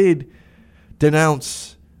still did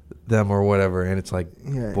denounce them or whatever, and it's like,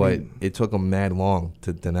 but it took him mad long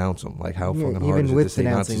to denounce them. Like, how fucking hard is it to say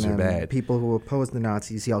Nazis are bad? People who oppose the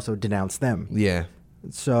Nazis, he also denounced them. Yeah.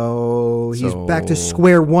 So he's back to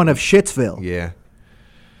square one of Shitsville. Yeah.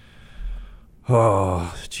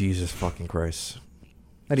 Oh, Jesus fucking Christ.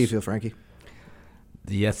 How do you feel, Frankie?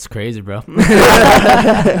 Yeah, it's crazy, bro.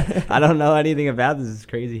 I don't know anything about this. It's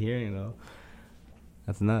crazy hearing, though.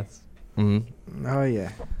 That's nuts. Mm-hmm. Oh,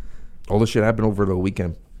 yeah. All this shit happened over the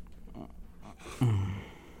weekend.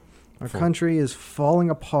 Our country is falling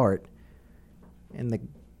apart, and the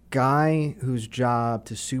guy whose job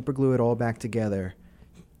to super glue it all back together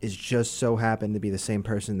is just so happened to be the same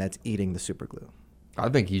person that's eating the super glue. I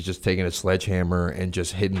think he's just taking a sledgehammer and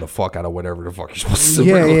just hitting the fuck out of whatever the fuck you're supposed to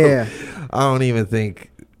super glue. Yeah. I don't even think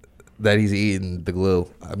that he's eating the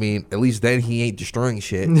glue. I mean, at least then he ain't destroying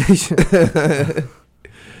shit.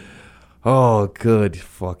 Oh, good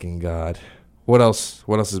fucking God. What else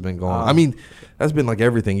has been going on? I mean, that's been like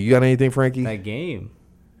everything. You got anything, Frankie? That game.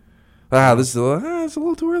 This is it's a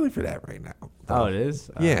little too early for that right now. Oh, it is?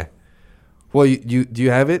 Yeah. Well, you do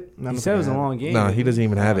you have it? You said it was a long game. No, he doesn't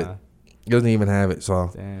even have it. He doesn't even have it,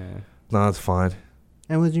 so. Damn. No, it's fine.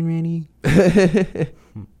 I wasn't ready.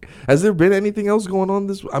 Has there been anything else going on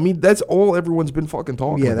this? I mean, that's all everyone's been fucking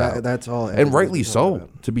talking about. Yeah, that's all. And rightly so,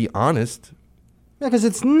 to be honest. Yeah, because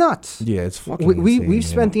it's nuts. Yeah, it's fucking We've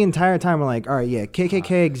spent the entire time, we're like, all right, yeah,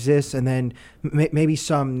 KKK exists, and then maybe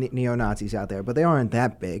some neo-Nazis out there, but they aren't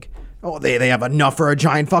that big. Oh, they have enough for a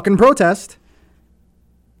giant fucking protest.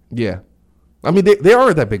 Yeah. I mean, they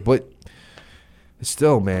aren't that big, but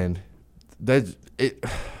still, man, that's it.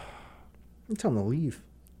 Tell them to leave.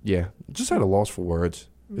 Yeah, just at a loss for words.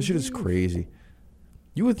 This shit is crazy.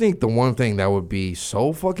 You would think the one thing that would be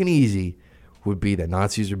so fucking easy would be that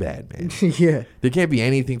Nazis are bad, man. Yeah. There can't be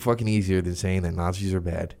anything fucking easier than saying that Nazis are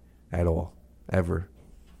bad at all. Ever.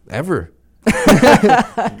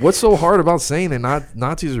 What's so hard about saying that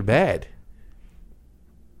Nazis are bad?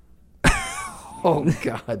 Oh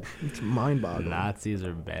God, It's mind-boggling. Nazis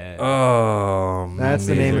are bad. oh, That's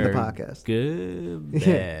the name of the They're podcast. Good,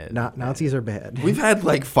 Yeah, bad. Nazis are bad. We've had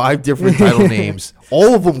like 5 different title names.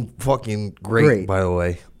 All of them fucking great, by the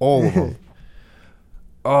way. All of them.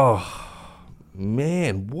 Oh,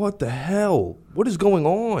 man. What the hell? What is going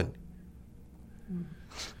on?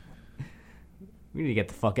 We need to get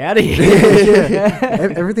the fuck out of here.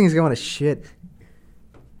 Everything's going to shit.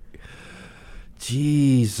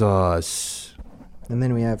 Jesus. And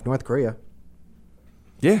then we have North Korea.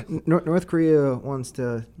 Yeah. North Korea wants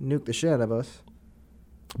to nuke the shit out of us.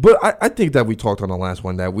 But I think that we talked on the last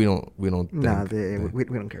one that we don't think. Nah, we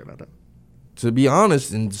don't care about that. To be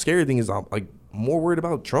honest, and the scary thing is I'm like more worried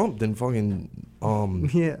about Trump than fucking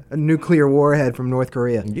Yeah, a nuclear warhead from North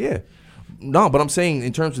Korea. yeah. No, but I'm saying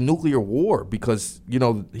in terms of nuclear war, because, you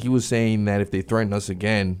know, he was saying that if they threaten us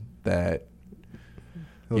again, that,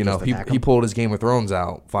 He'll you know, just he attack 'em. pulled his Game of Thrones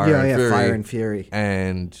out, Fire and Fury. Fire and Fury.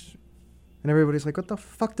 And, And everybody's like, what the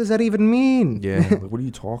fuck does that even mean? yeah, like, what are you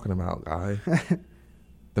talking about, guy?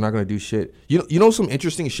 They're not going to do shit. You know some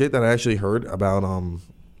interesting shit that I actually heard about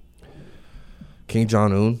Kim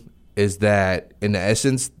Jong-un is that, in the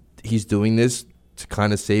essence, he's doing this to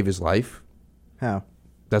kind of save his life. How?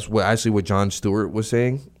 That's what Jon Stewart was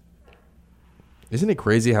saying. Isn't it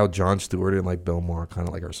crazy how Jon Stewart and like Bill Maher kind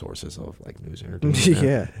of like are sources of like news and entertainment?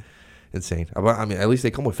 Yeah. Insane. I mean, at least they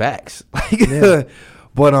come with facts. Yeah.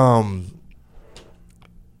 But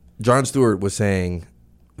Jon Stewart was saying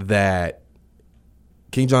that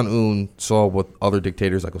Kim Jong-un saw what other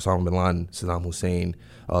dictators like Osama bin Laden, Saddam Hussein,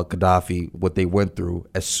 Gaddafi, what they went through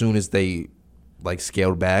as soon as they like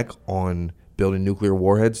scaled back on building nuclear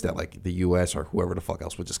warheads, that like the U.S. or whoever the fuck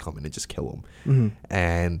else would just come in and just kill them. Mm-hmm.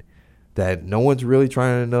 And that no one's really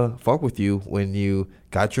trying to fuck with you when you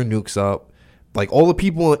got your nukes up. Like, all the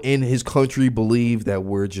people in his country believe that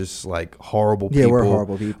we're just like horrible people. Yeah, we're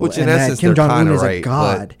horrible people. Which in and essence, Kim they're Jong-un kind of is right. a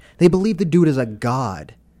god. They believe the dude is a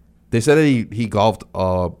god. They said that he golfed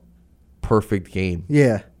a perfect game.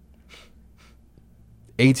 Yeah.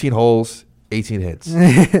 18 holes, 18 hits.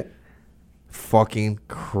 Fucking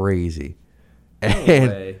crazy.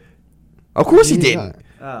 And of course he didn't.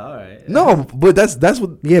 Oh, all right. No, but that's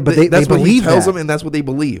what. Yeah, but that's they what he believe tells that. them, and that's what they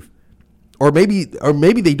believe. Or maybe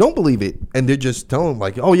they don't believe it, and they're just telling them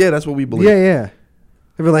like, "Oh yeah, that's what we believe." Yeah, yeah.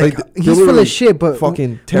 They were like, Like, they're he's full literally of shit, but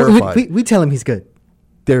fucking terrified. We tell him he's good.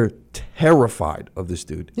 They're terrified of this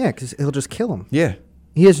dude. Yeah, because he'll just kill him. Yeah,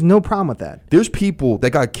 He has no problem with that. there's people that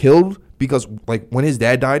got killed because like when his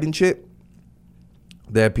dad died and shit.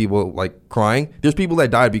 They had people like crying. There's people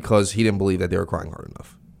that died because he didn't believe that they were crying hard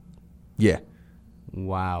enough. Yeah.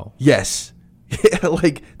 Wow. Yes.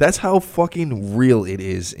 Like, that's how fucking real it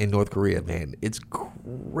is in North Korea, man. It's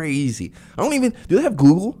crazy. Do they have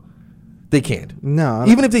Google? They can't. No.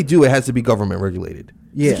 Even if they do, it has to be government regulated.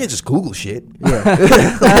 Yeah. You can't just Google shit.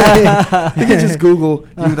 Yeah. You can just Google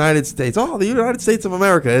United States. Oh, the United States of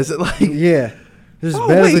America. Is it like... Yeah. Is it as Oh,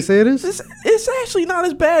 bad as they wait, say it is? It's actually not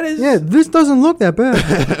as bad as... Yeah, this doesn't look that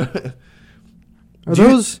bad. Are Do you-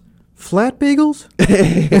 those flat bagels?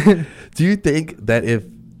 Do you think that if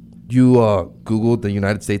you Googled the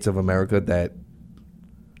United States of America, that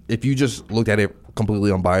if you just looked at it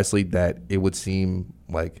completely unbiasedly, that it would seem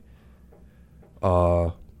like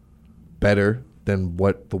better than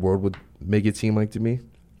what the world would make it seem like to me?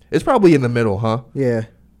 It's probably in the middle, huh? Yeah.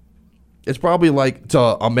 It's probably like, to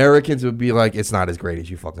Americans, it would be like, it's not as great as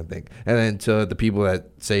you fucking think. And then to the people that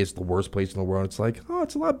say it's the worst place in the world, it's like, oh,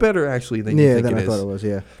 it's a lot better actually than you Yeah, think than it I is. thought it was,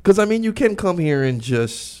 yeah. Because, I mean, you can come here and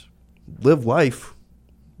just live life.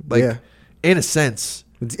 Like, Yeah. in a sense.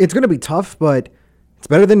 It's going to be tough, but it's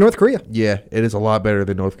better than North Korea. Yeah, it is a lot better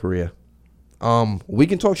than North Korea. We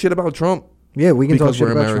can talk shit about Trump Yeah, we can talk because shit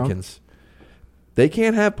we're about Americans. They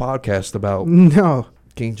can't have podcasts about Trump. No.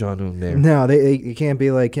 Kim Jong-un there. No, you can't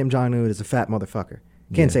be like Kim Jong-un is a fat motherfucker.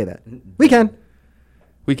 Can't Yeah. say that. We can.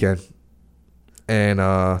 We can. And,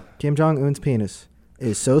 Kim Jong-un's penis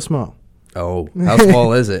is so small. oh, how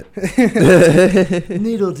small is it?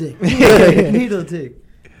 Needle dick. Needle dick.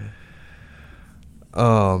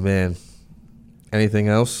 Oh, man. Anything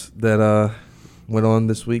else that went on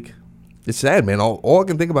this week? It's sad, man. All I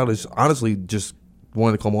can think about is honestly just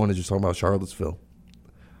wanting to come on and just talk about Charlottesville.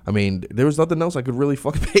 I mean, there was nothing else I could really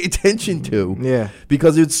fucking pay attention to. Yeah.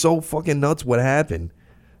 Because it's so fucking nuts what happened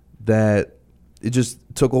that it just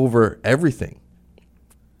took over everything.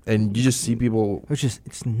 And you just see people.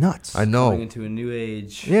 It's nuts. I Going know. into a new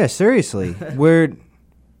age. Yeah, seriously. We're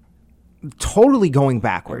totally going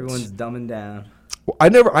backwards. Everyone's dumbing down. I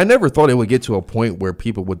never thought it would get to a point where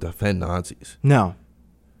people would defend Nazis. No.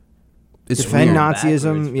 It's Defend weird. Nazism,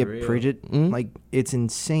 Backwards, yeah, for real. preach it. Mhm. Like, it's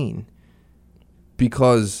insane.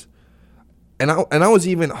 because, and I was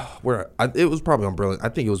even it was probably on Brilliant. I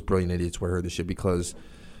think it was Brilliant Idiots where I heard this shit because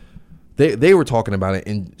they were talking about it,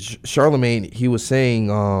 and Charlemagne, he was saying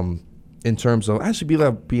in terms of, actually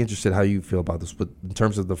be interested how you feel about this, but in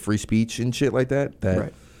terms of the free speech and shit like that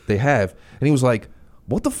Right. they have, and he was like,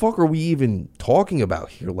 what the fuck are we even talking about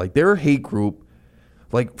here? Like, they're a hate group,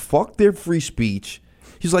 like, fuck their free speech.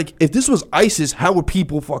 He's like, if this was ISIS, how would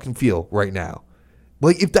people fucking feel right now?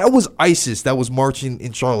 Like, if that was ISIS that was marching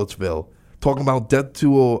in Charlottesville talking about death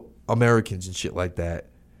to Americans and shit like that,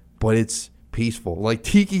 but it's peaceful, like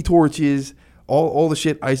tiki torches, all the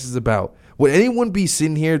shit ISIS is about. Would anyone be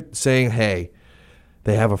sitting here saying, hey,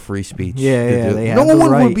 they have a free speech? Yeah, they have no the one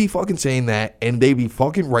right. would be fucking saying that, and they'd be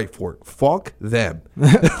fucking right for it. Fuck them.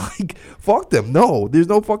 Like, fuck them. No, there's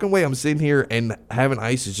no fucking way I'm sitting here and having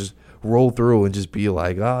ISIS just roll through and just be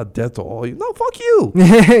like, death to all you. No, fuck you.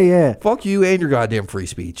 Yeah. Fuck you and your goddamn free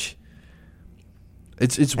speech.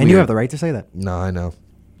 It's weird. And you have the right to say that. No, I know.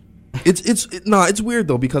 It's weird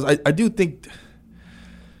though, because I do think,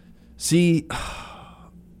 see,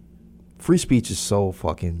 free speech is so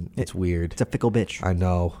fucking, it's weird. It's a fickle bitch. I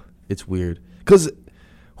know. It's weird. Because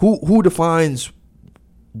who defines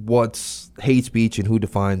what's hate speech and who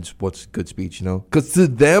defines what's good speech, you know? Because to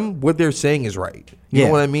them, what they're saying is right. You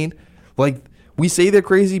know what I mean? Like, we say they're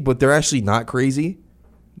crazy, but they're actually not crazy.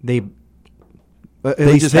 They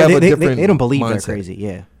just have a different They don't believe mindset. they're crazy.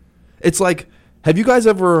 Yeah. It's like, have you guys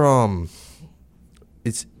ever,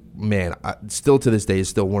 still to this day, it's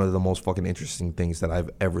still one of the most fucking interesting things that I've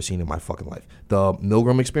ever seen in my fucking life. The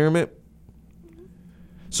Milgram experiment.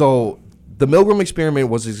 So, the Milgram experiment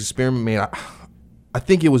was this experiment made, I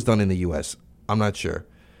think it was done in the U.S. I'm not sure.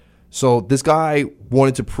 So, this guy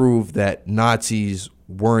wanted to prove that Nazis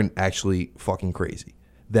weren't actually fucking crazy.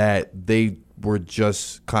 That they were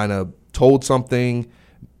just kind of told something,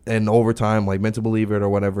 and over time, like, meant to believe it or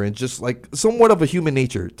whatever, and just like somewhat of a human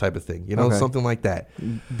nature type of thing, you know, something like that.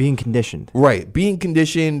 Being conditioned. Right. Being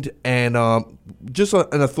conditioned, and just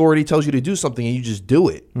an authority tells you to do something and you just do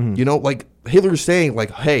it. Mm-hmm. You know, like Hitler's saying,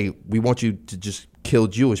 like, hey, we want you to just kill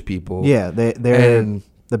Jewish people. Yeah, they're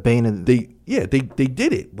the bane of... They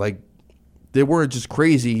did it. Like, they weren't just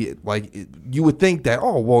crazy. Like, you would think that,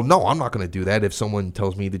 oh, well, no, I'm not going to do that if someone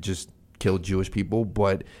tells me to just kill Jewish people,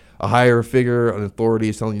 but a higher figure, an authority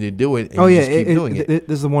is telling you to do it, and you just keep doing it.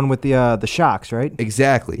 This is the one with the shocks, right?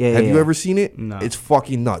 Exactly. Yeah, Have you ever seen it? No. It's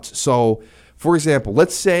fucking nuts. So, for example,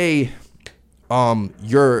 let's say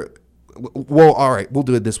you're... Well, all right, we'll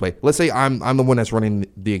do it this way. Let's say I'm the one that's running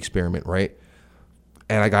the experiment, right?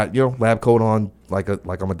 And I got, lab coat on, like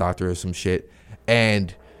I'm a doctor or some shit,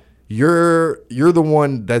 and you're the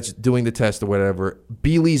one that's doing the test or whatever.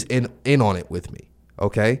 Beely's in on it with me,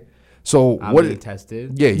 okay? So I'm what? being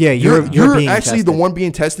tested. Yeah, you're being actually tested. the one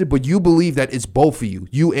being tested, but you believe that it's both of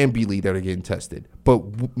you and Beely that are getting tested.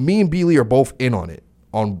 But me and Beely are both in on it,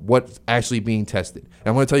 on what's actually being tested. And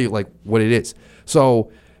I'm going to tell you like what it is.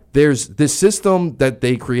 So there's this system that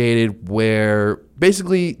they created where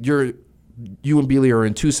basically you and Beely are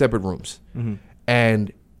in two separate rooms,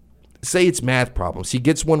 and say it's math problems. He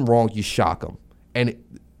gets one wrong, you shock him, and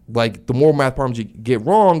like the more math problems you get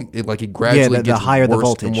wrong, it gradually gets higher the worse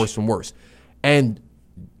voltage. and worse and worse. And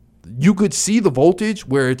you could see the voltage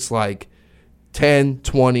where it's like 10,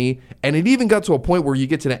 20, and it even got to a point where you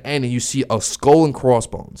get to the end and you see a skull and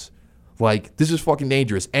crossbones. Like, this is fucking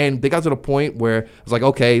dangerous. And they got to the point where it's like,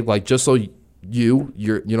 okay, like, just so you're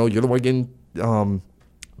the one getting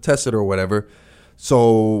tested or whatever.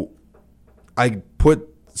 So I put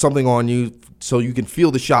something on you so you can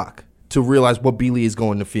feel the shock to realize what Beely is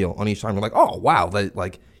going to feel on each time. You're like, oh, wow. That,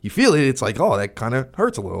 like, you feel it. It's like, oh, that kind of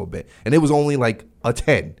hurts a little bit. And it was only like a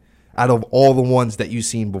 10 out of all the ones that you've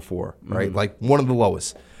seen before, right? Mm-hmm. Like one of the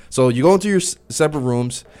lowest. So you go into your separate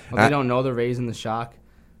rooms. Well, they don't know they're raising the shock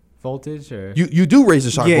voltage, or you do raise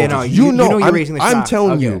the shock voltage. No, you know you're raising the shock.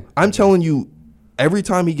 I'm telling you, every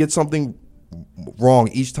time he gets something wrong,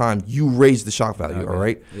 each time you raise the shock value. Okay. All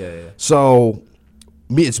right. Yeah. So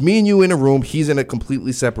it's me and you in a room. He's in a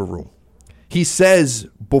completely separate room. He says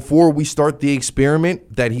before we start the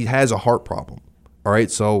experiment that he has a heart problem. All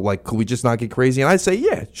right. So like, could we just not get crazy? And I say,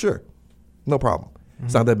 yeah, sure, no problem. Mm-hmm.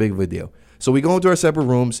 It's not that big of a deal. So we go into our separate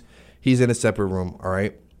rooms. He's in a separate room. All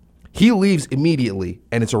right. He leaves immediately,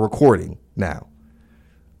 and it's a recording now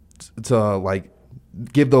to like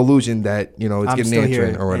give the illusion that it's getting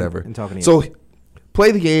answering or whatever. And talking to you. So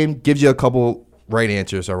play the game, gives you a couple right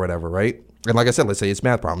answers or whatever, right? And like I said, let's say it's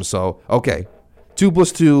math problems. So okay, 2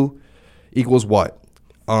 + 2 = what?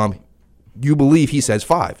 You believe he says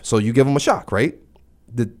 5, so you give him a shock, right?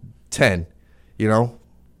 The 10,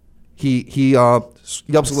 He yelps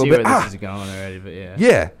a little bit. Where this is going already, but yeah.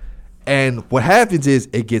 Yeah. And what happens is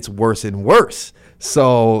it gets worse and worse.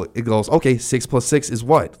 So it goes, okay, 6 plus 6 is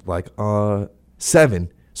what? Like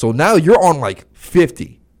 7. So now you're on like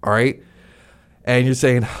 50, all right? And you're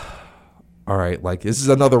saying, all right, like this is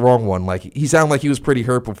another wrong one. Like he sounded like he was pretty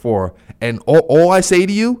hurt before. And all I say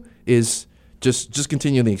to you is just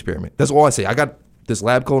continue the experiment. That's all I say. I got this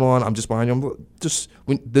lab coat on. I'm just behind you.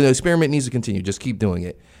 The experiment needs to continue. Just keep doing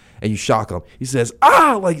it. And you shock him. He says,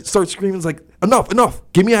 like starts screaming. It's like, enough.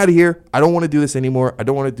 Get me out of here. I don't want to do this anymore. I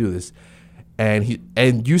don't want to do this.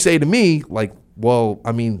 And you say to me, like, well,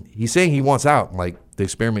 I mean, he's saying he wants out. Like, the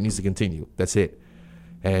experiment needs to continue. That's it.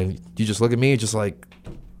 And you just look at me and just like,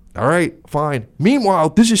 all right, fine. Meanwhile,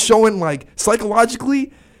 this is showing, like,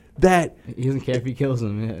 psychologically that he doesn't care if he kills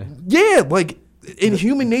him. Yeah, like, in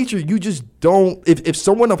human nature, you just don't. If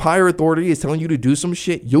someone of higher authority is telling you to do some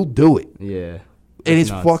shit, you'll do it. Yeah. And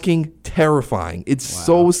it's fucking terrifying. It's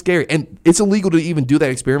so scary. And it's illegal to even do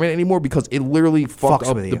that experiment anymore because it literally fucked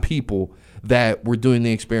up the people that were doing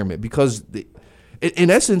the experiment. Because,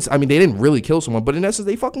 in essence, I mean, they didn't really kill someone, but in essence,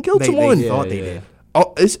 they fucking killed someone. They thought they did.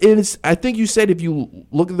 I think you said if you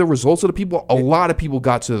look at the results of the people, a lot of people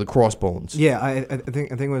got to the crossbones. Yeah, I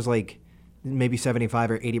think it was like maybe 75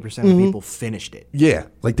 or 80% of people finished it. Yeah,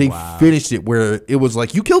 like they finished it where it was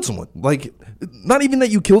like you killed someone. Like not even that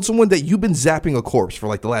you killed someone, that you've been zapping a corpse for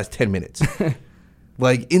like the last 10 minutes.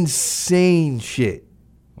 Like insane shit.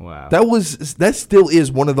 Wow. That still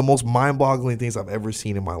is one of the most mind-boggling things I've ever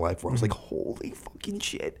seen in my life where I was like, holy fucking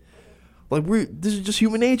shit. Like this is just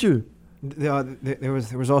human nature. There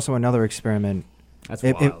was also another experiment. That's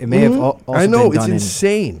wild. It may have also I know, been it's done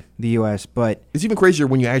insane. in the U.S., but it's even crazier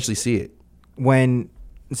when you actually see it.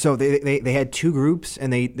 So they had two groups,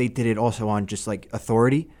 and they did it also on just like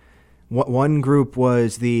authority. One group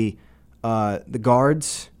was the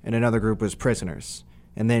guards, and another group was prisoners,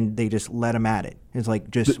 and then they just let them at it. It's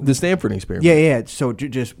like just the Stanford experiment. Yeah. So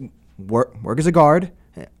just work as a guard,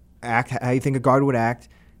 act how you think a guard would act,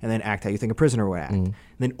 and then act how you think a prisoner would act. And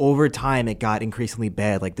then over time, it got increasingly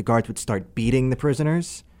bad. Like the guards would start beating the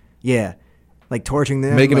prisoners. Yeah. Like torturing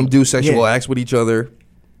them. Making them do sexual acts with each other.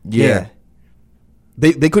 Yeah.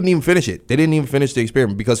 They couldn't even finish it. They didn't even finish the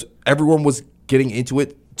experiment because everyone was getting into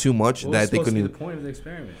it too much that they couldn't even. What was the point of the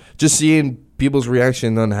experiment? Just seeing people's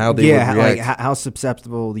reaction on how they would react. Like how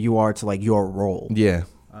susceptible you are to like your role. Yeah.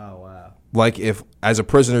 Oh, wow. Like if as a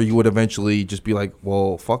prisoner you would eventually just be like,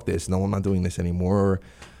 well, fuck this. No, I'm not doing this anymore or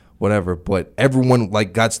whatever. But everyone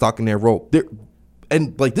like got stuck in their role.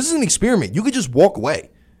 And like this is an experiment. You could just walk away.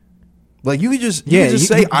 Like you could just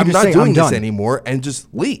say I'm not doing this anymore and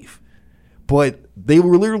just leave. But they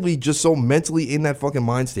were literally just so mentally in that fucking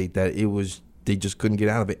mind state that they just couldn't get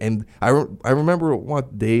out of it. And I remember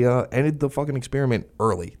they ended the fucking experiment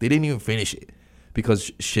early. They didn't even finish it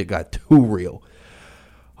because shit got too real.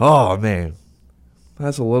 Oh man,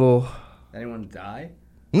 that's a little. Anyone die?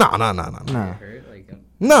 No. Hurt?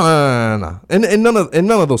 No. And none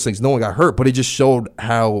of those things. No one got hurt, but it just showed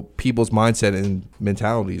how people's mindset and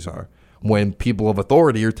mentalities are when people of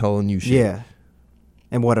authority are telling you shit. Yeah.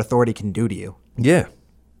 And what authority can do to you. Yeah.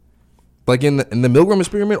 Like in the Milgram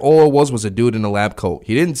experiment, all it was a dude in a lab coat.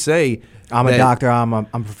 He didn't say I'm a doctor, I'm a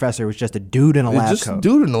professor. It was just a dude in a lab coat. Just a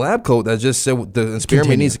dude in a lab coat that just said the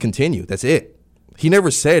experiment needs to continue. That's it. He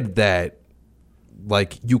never said that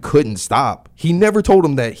like you couldn't stop. He never told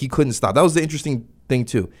him that he couldn't stop. That was the interesting thing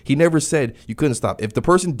too. He never said you couldn't stop. If the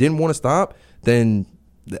person didn't want to stop, then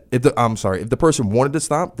if the person wanted to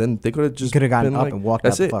stop, then they could have gotten up and walked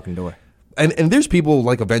out the fucking door. And there's people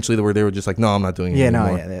like eventually where they were just like, no, I'm not doing it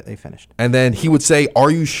anymore. They finished. And then he would say, are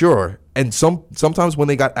you sure? And sometimes when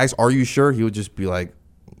they got asked, are you sure? He would just be like,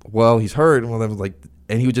 well, he's hurt. Well, that was like,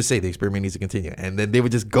 and he would just say the experiment needs to continue. And then they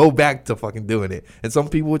would just go back to fucking doing it. And some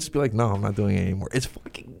people would just be like, no, I'm not doing it anymore. It's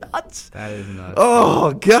fucking nuts. That is nuts.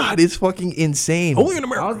 Oh God, it's fucking insane. Only in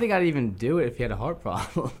America. I don't think I'd even do it if he had a heart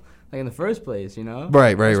problem, like in the first place, you know?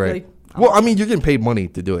 Right. Like, well, I mean, you're getting paid money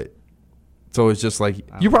to do it. So it's just like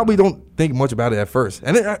you probably don't think much about it at first,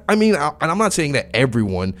 and I mean, I'm not saying that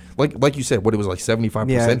everyone, like you said, what it was like 75%.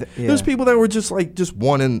 Yeah. There's people that were just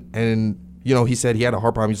one, and you know, he said he had a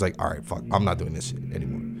heart problem. He's like, all right, fuck, I'm not doing this shit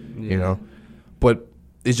anymore. Yeah. You know, but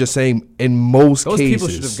it's just saying in most cases, those people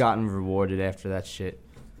should have gotten rewarded after that shit.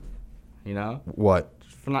 You know what?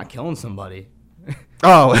 For not killing somebody.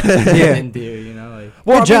 Oh yeah, you know, like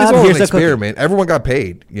well, I mean, it's all an experiment. Everyone got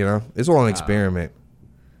paid. You know, it's all an experiment.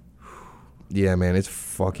 Yeah, man, it's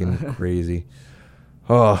fucking crazy.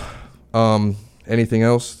 Oh, anything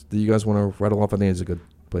else that you guys want to rattle off? I think it's a good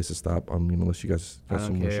place to stop. I mean, unless you guys I got don't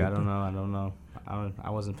some more care. shit. I don't know. I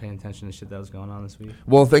wasn't paying attention to shit that was going on this week.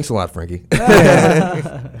 Well, thanks a lot, Frankie.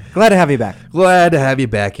 Glad to have you back. Glad to have you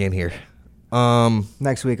back in here.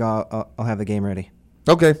 Next week I'll have the game ready.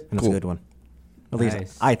 Okay, And it's a cool. good one. At least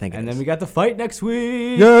Nice. I think. And then we got the fight next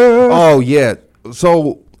week. Yeah. Oh yeah.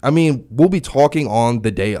 So I mean, we'll be talking on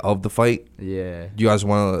the day of the fight. Yeah. Do you guys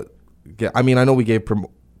want to get? I mean, I know we gave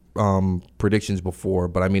predictions before,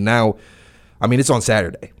 but I mean now, it's on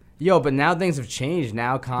Saturday. Yo, but now things have changed.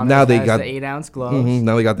 Now Conor Now they has got the 8-ounce gloves.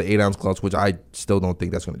 Now they got the 8-ounce gloves, which I still don't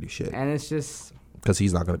think that's going to do shit And it's just, because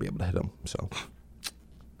he's not going to be able to hit him. So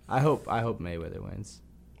I hope Mayweather wins.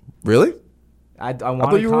 really, I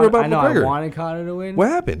thought you were about I know McGregor. I wanted Conor to win. what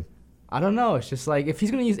happened? I don't know. It's just like if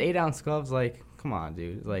he's gonna use 8-ounce gloves, like come on,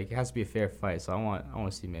 dude. Like it has to be a fair fight. So I want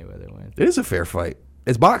to see Mayweather win. It is a fair fight.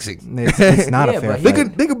 It's boxing. It's not Yeah, a fair but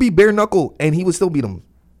fight. They could be bare knuckle and he would still beat him.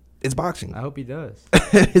 It's boxing. I hope he does.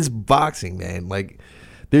 It's boxing, man. Like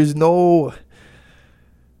there's no.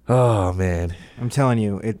 Oh man. I'm telling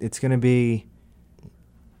you, it's going to be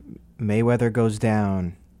Mayweather goes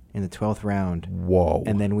down in the 12th round, Whoa.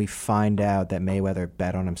 and then we find out that Mayweather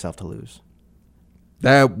bet on himself to lose.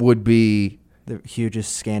 That would be The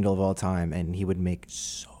hugest scandal of all time, and he would make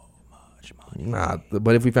so much money. nah.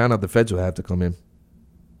 But if we found out, the feds would have to come in.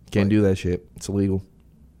 Can't do that shit. It's illegal.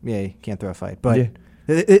 Yeah, you can't throw a fight. But Yeah.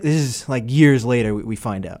 this is like years later we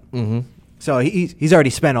find out. Mm-hmm. So he's already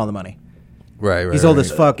spent all the money. Right. He's old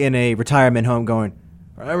as fuck in a retirement home going,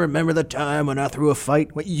 I remember the time when I threw a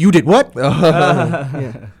fight. Wait, you did what?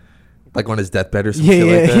 Yeah. Like on his deathbed or some Yeah, shit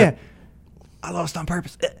yeah, like that. yeah. I lost on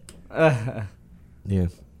purpose. Yeah.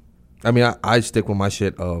 I mean, I stick with my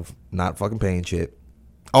shit of not fucking paying shit.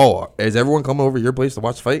 Oh, is everyone coming over to your place to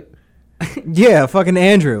watch the fight? Yeah, fucking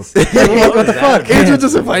Andrew. what the fuck? Andrew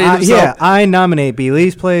just invited himself. Yeah, I nominate B.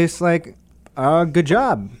 Lee's place. Like, good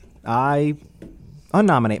job. I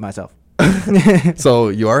unnominate myself. So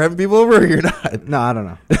you are having people over or you're not? No, I don't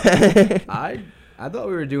know. I thought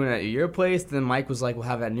we were doing it at your place. Then Mike was like, "We'll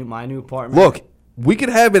have it at my new apartment." Look, we could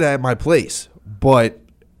have it at my place, but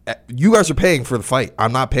you guys are paying for the fight.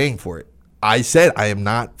 I'm not paying for it. I said I am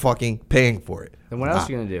not fucking paying for it. Then what else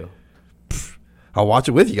are you gonna do? I'll watch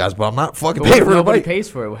it with you guys, but I'm not fucking But paying what for if the nobody fight. pays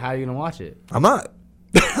for it? How are you gonna watch it? I'm not.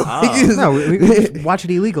 No, we just watch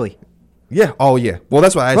it illegally. Yeah. Oh, yeah. Well,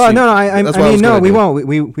 that's why I. Well, no, I that's mean, what I was no, gonna we do.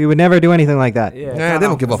 won't. We would never do anything like that. Yeah, it's Nah, not they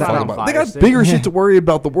don't on- give a it's not fuck on about. Fire They got Stick. bigger shit to worry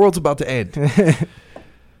about. The world's about to end.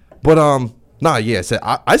 But nah, yeah.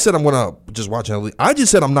 I said I'm gonna just watch it. I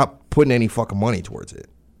just said I'm not putting any fucking money towards it.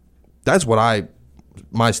 That's what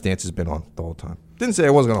my stance has been on the whole time. Didn't say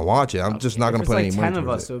I wasn't gonna watch it. I'm just not If gonna it's put like any 10 money of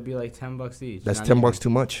towards us, it. it would be like $10 each. That's Not $10 even- too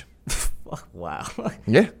much. Fuck, wow.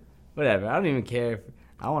 Yeah. Whatever. I don't even care.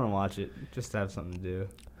 I want to watch it just to have something to do.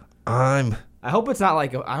 I'm. I hope it's not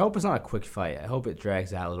like. I hope it's not a quick fight. I hope it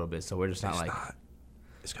drags out a little bit, so we're just not It's like. not.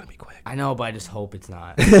 It's gonna be quick. I know, but I just hope it's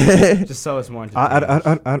not. Just so it's more.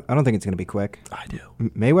 entertaining. I don't think it's gonna be quick. I do.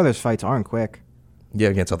 Mayweather's fights aren't quick. Yeah,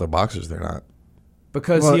 against other boxers, they're not.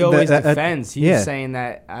 Because Well, he always that- defends. He's yeah. saying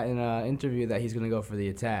that in an interview that he's gonna go for the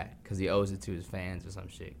attack because he owes it to his fans or some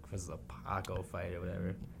shit because of the Paco fight or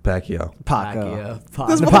whatever. Pacquiao. Paco.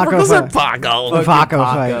 This The motherfucker Paco said fight. Paco. The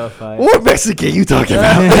Paco fight. What Mexican you talking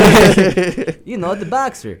about? You know the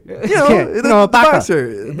boxer. You know, Yeah, the Paco.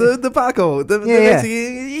 boxer, the Paco, the Yeah, yeah.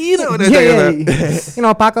 Mexican. You know what I'm Yeah, talking yeah. about. You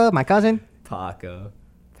know Paco, my cousin. Paco.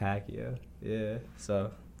 Pacquiao. Yeah.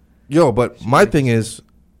 So. Yo, but my thing is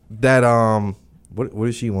that what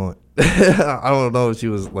does she want? I don't know if she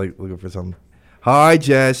was like looking for something. Hi,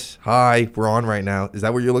 Jess. Hi, we're on right now. Is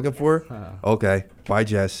that what you're looking for? Okay. Bye,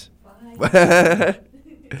 Jess. Bye.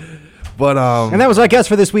 But And that was our guest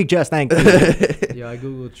for this week, Jess. Thank you. Yo, I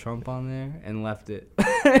googled Trump on there and left it.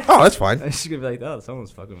 oh, that's fine. She's gonna be like, "Oh,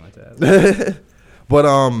 someone's fucking my tab." But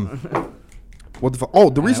what the fuck? Oh,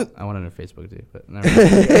 the reason. I went on her Facebook too, but never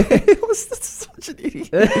mind. Such an idiot.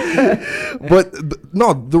 But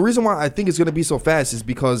no, the reason why I think it's gonna be so fast is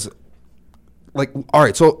because, like, all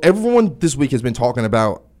right, so everyone this week has been talking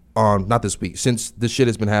about, not this week, since this shit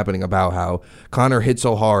has been happening about how Conor hit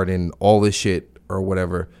so hard and all this shit or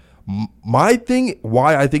whatever. My thing,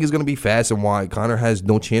 why I think it's gonna be fast and why Conor has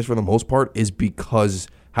no chance for the most part is because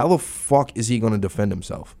how the fuck is he gonna defend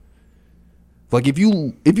himself? Like if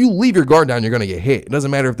you leave your guard down, you're gonna get hit. It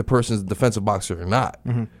doesn't matter if the person's a defensive boxer or not.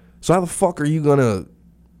 Mm-hmm. So how the fuck are you gonna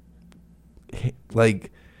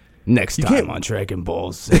like? Next You time can't- on Dragon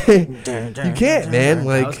Balls. You can't, man. How's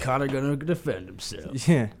Like Conor gonna defend himself?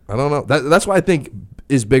 Yeah. I don't know. That's why I think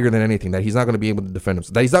is bigger than anything that he's not gonna be able to defend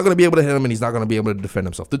himself. That he's not gonna be able to hit him and he's not gonna be able to defend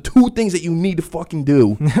himself. The two things that you need to fucking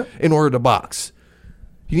do in order to box.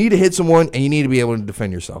 You need to hit someone, and you need to be able to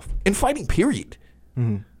defend yourself. In fighting, period.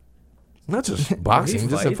 Mhm. Not just boxing,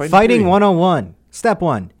 just in fighting. Fighting period. 101. Step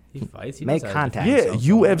 1. He fights. He Make knows how to contact. defend Yeah,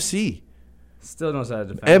 himself. UFC, Still knows how to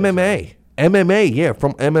defend himself. MMA, yeah,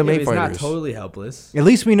 from Yeah, MMA but he's fighters. not totally helpless. At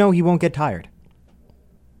least we know he won't get tired.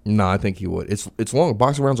 No, I think he would. It's long.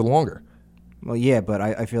 Boxing rounds are longer. Well, yeah, but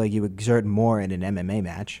I feel like you exert more in an MMA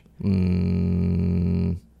match.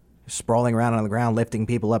 Sprawling around on the ground, lifting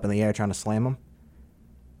people up in the air, trying to slam them.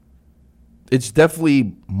 It's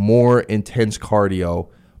definitely more intense cardio,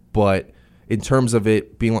 but in terms of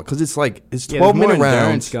it being like, because it's 12-minute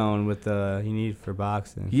rounds going with the you need for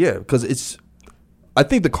boxing. Yeah, because I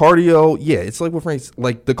think the cardio, yeah, it's like what Frank's,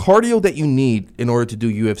 like the cardio that you need in order to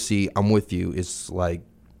do UFC, I'm with you, is like,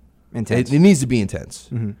 Intense. it needs to be intense.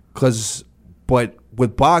 But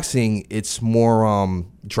with boxing, it's more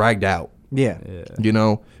dragged out, Yeah. you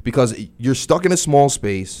know, because you're stuck in a small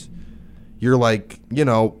space. You're like, you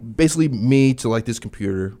know, basically me to like this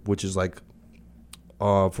computer, which is like,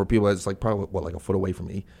 for people that's like probably, like a foot away from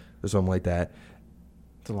me or something like that.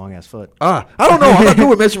 It's a long ass foot. I don't know. I'm not good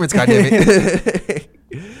with measurements, goddammit.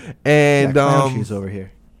 And clown shoes over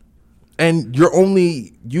here. and you're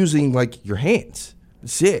only using like your hands.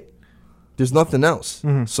 That's it. There's nothing else.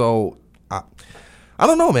 So I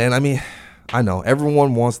don't know, man. I mean, I know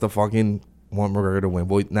everyone wants to fucking want McGregor to win.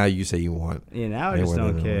 Well, now you say you want. Yeah, now I just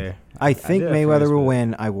don't care. I think did at Mayweather first, will but-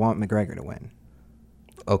 win. I want McGregor to win.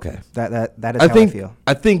 Okay. That is how I feel.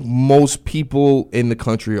 I think most people in the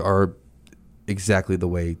country are exactly the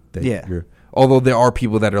way that you're. Although there are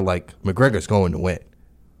people that are like, McGregor's going to win.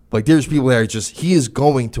 Like there's people that are just, he is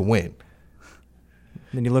going to win.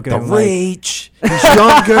 Then you look at The him rage. He's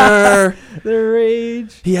younger. The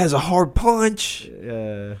rage. He has a hard punch.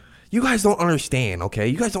 Yeah. You guys don't understand, okay?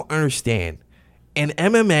 You guys don't understand. In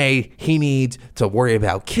MMA, he needs to worry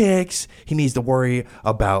about kicks. He needs to worry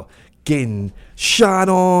about getting shot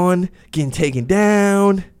on, getting taken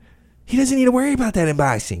down. He doesn't need to worry about that in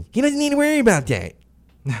boxing. He doesn't need to worry about that.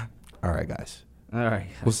 All right, guys. All right.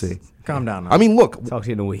 We'll see. Calm down. I mean, look, Talk to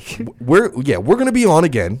you in a week. we're going to be on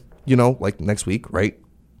again, you know, like next week, right?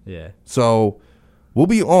 Yeah. So we'll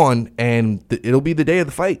be on, and it'll be the day of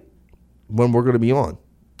the fight when we're going to be on.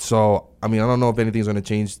 So, I mean, I don't know if anything's going to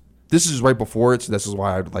change. This is right before it, so this is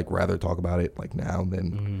why I'd like rather talk about it like now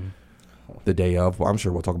than the day of. Well, I'm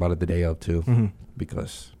sure we'll talk about it the day of too,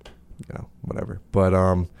 because, you know, whatever. But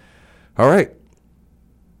all right,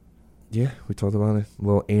 yeah, we talked about it. A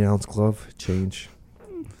little 8-ounce glove change.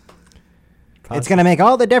 it's gonna make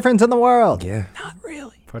all the difference in the world. Yeah, Not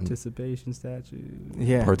really. Participation statue.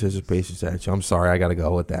 Yeah. participation statue. I'm sorry, I got to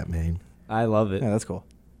go with that, man. I love it. Yeah, that's cool.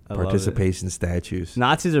 I love it. Participation statues.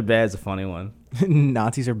 Nazis are bad is a funny one.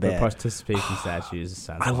 Nazis are But bad. participation statues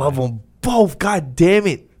sounds I fine. love them both. God damn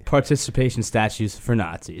it. Participation statues for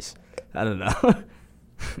Nazis. I don't know.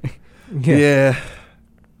 Yeah.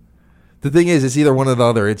 The thing is, it's either one or the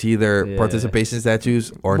other. It's either Yeah. participation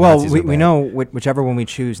statues or Well, Nazis we are bad. know whichever one we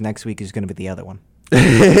choose next week is going to be the other one.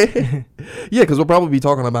 Yeah, because we'll probably be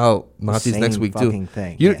talking about Nazis next same week too. fucking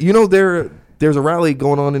thing, You yeah. you know there's a rally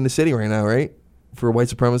going on in the city right now, right? For white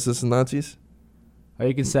supremacists and Nazis. Or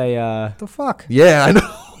you can say The fuck? Yeah, I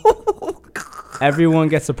know. everyone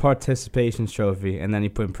gets a participation trophy, and then you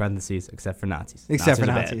put in parentheses, except for Nazis. Except for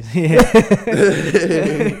are Nazis. bad. Yeah.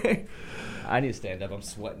 I need to stand up. I'm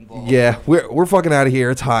sweating balls. Yeah, we're fucking out of here.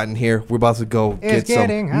 It's hot in here. We're about to go It's get some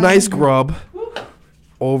getting hot. nice grub.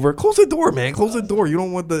 Over. Close the door, man. Close the door. You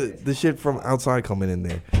don't want the shit from outside coming in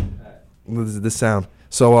there. The sound.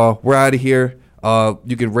 So we're out of here.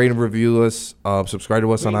 You can rate and review us. Subscribe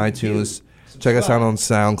to us on iTunes. Check us out on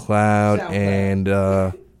SoundCloud.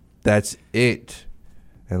 And that's it.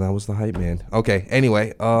 And that was the hype, man. Okay.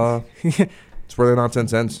 Anyway, it's where the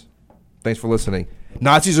nonsense ends. Thanks for listening.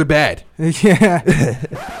 Nazis are bad. Yeah.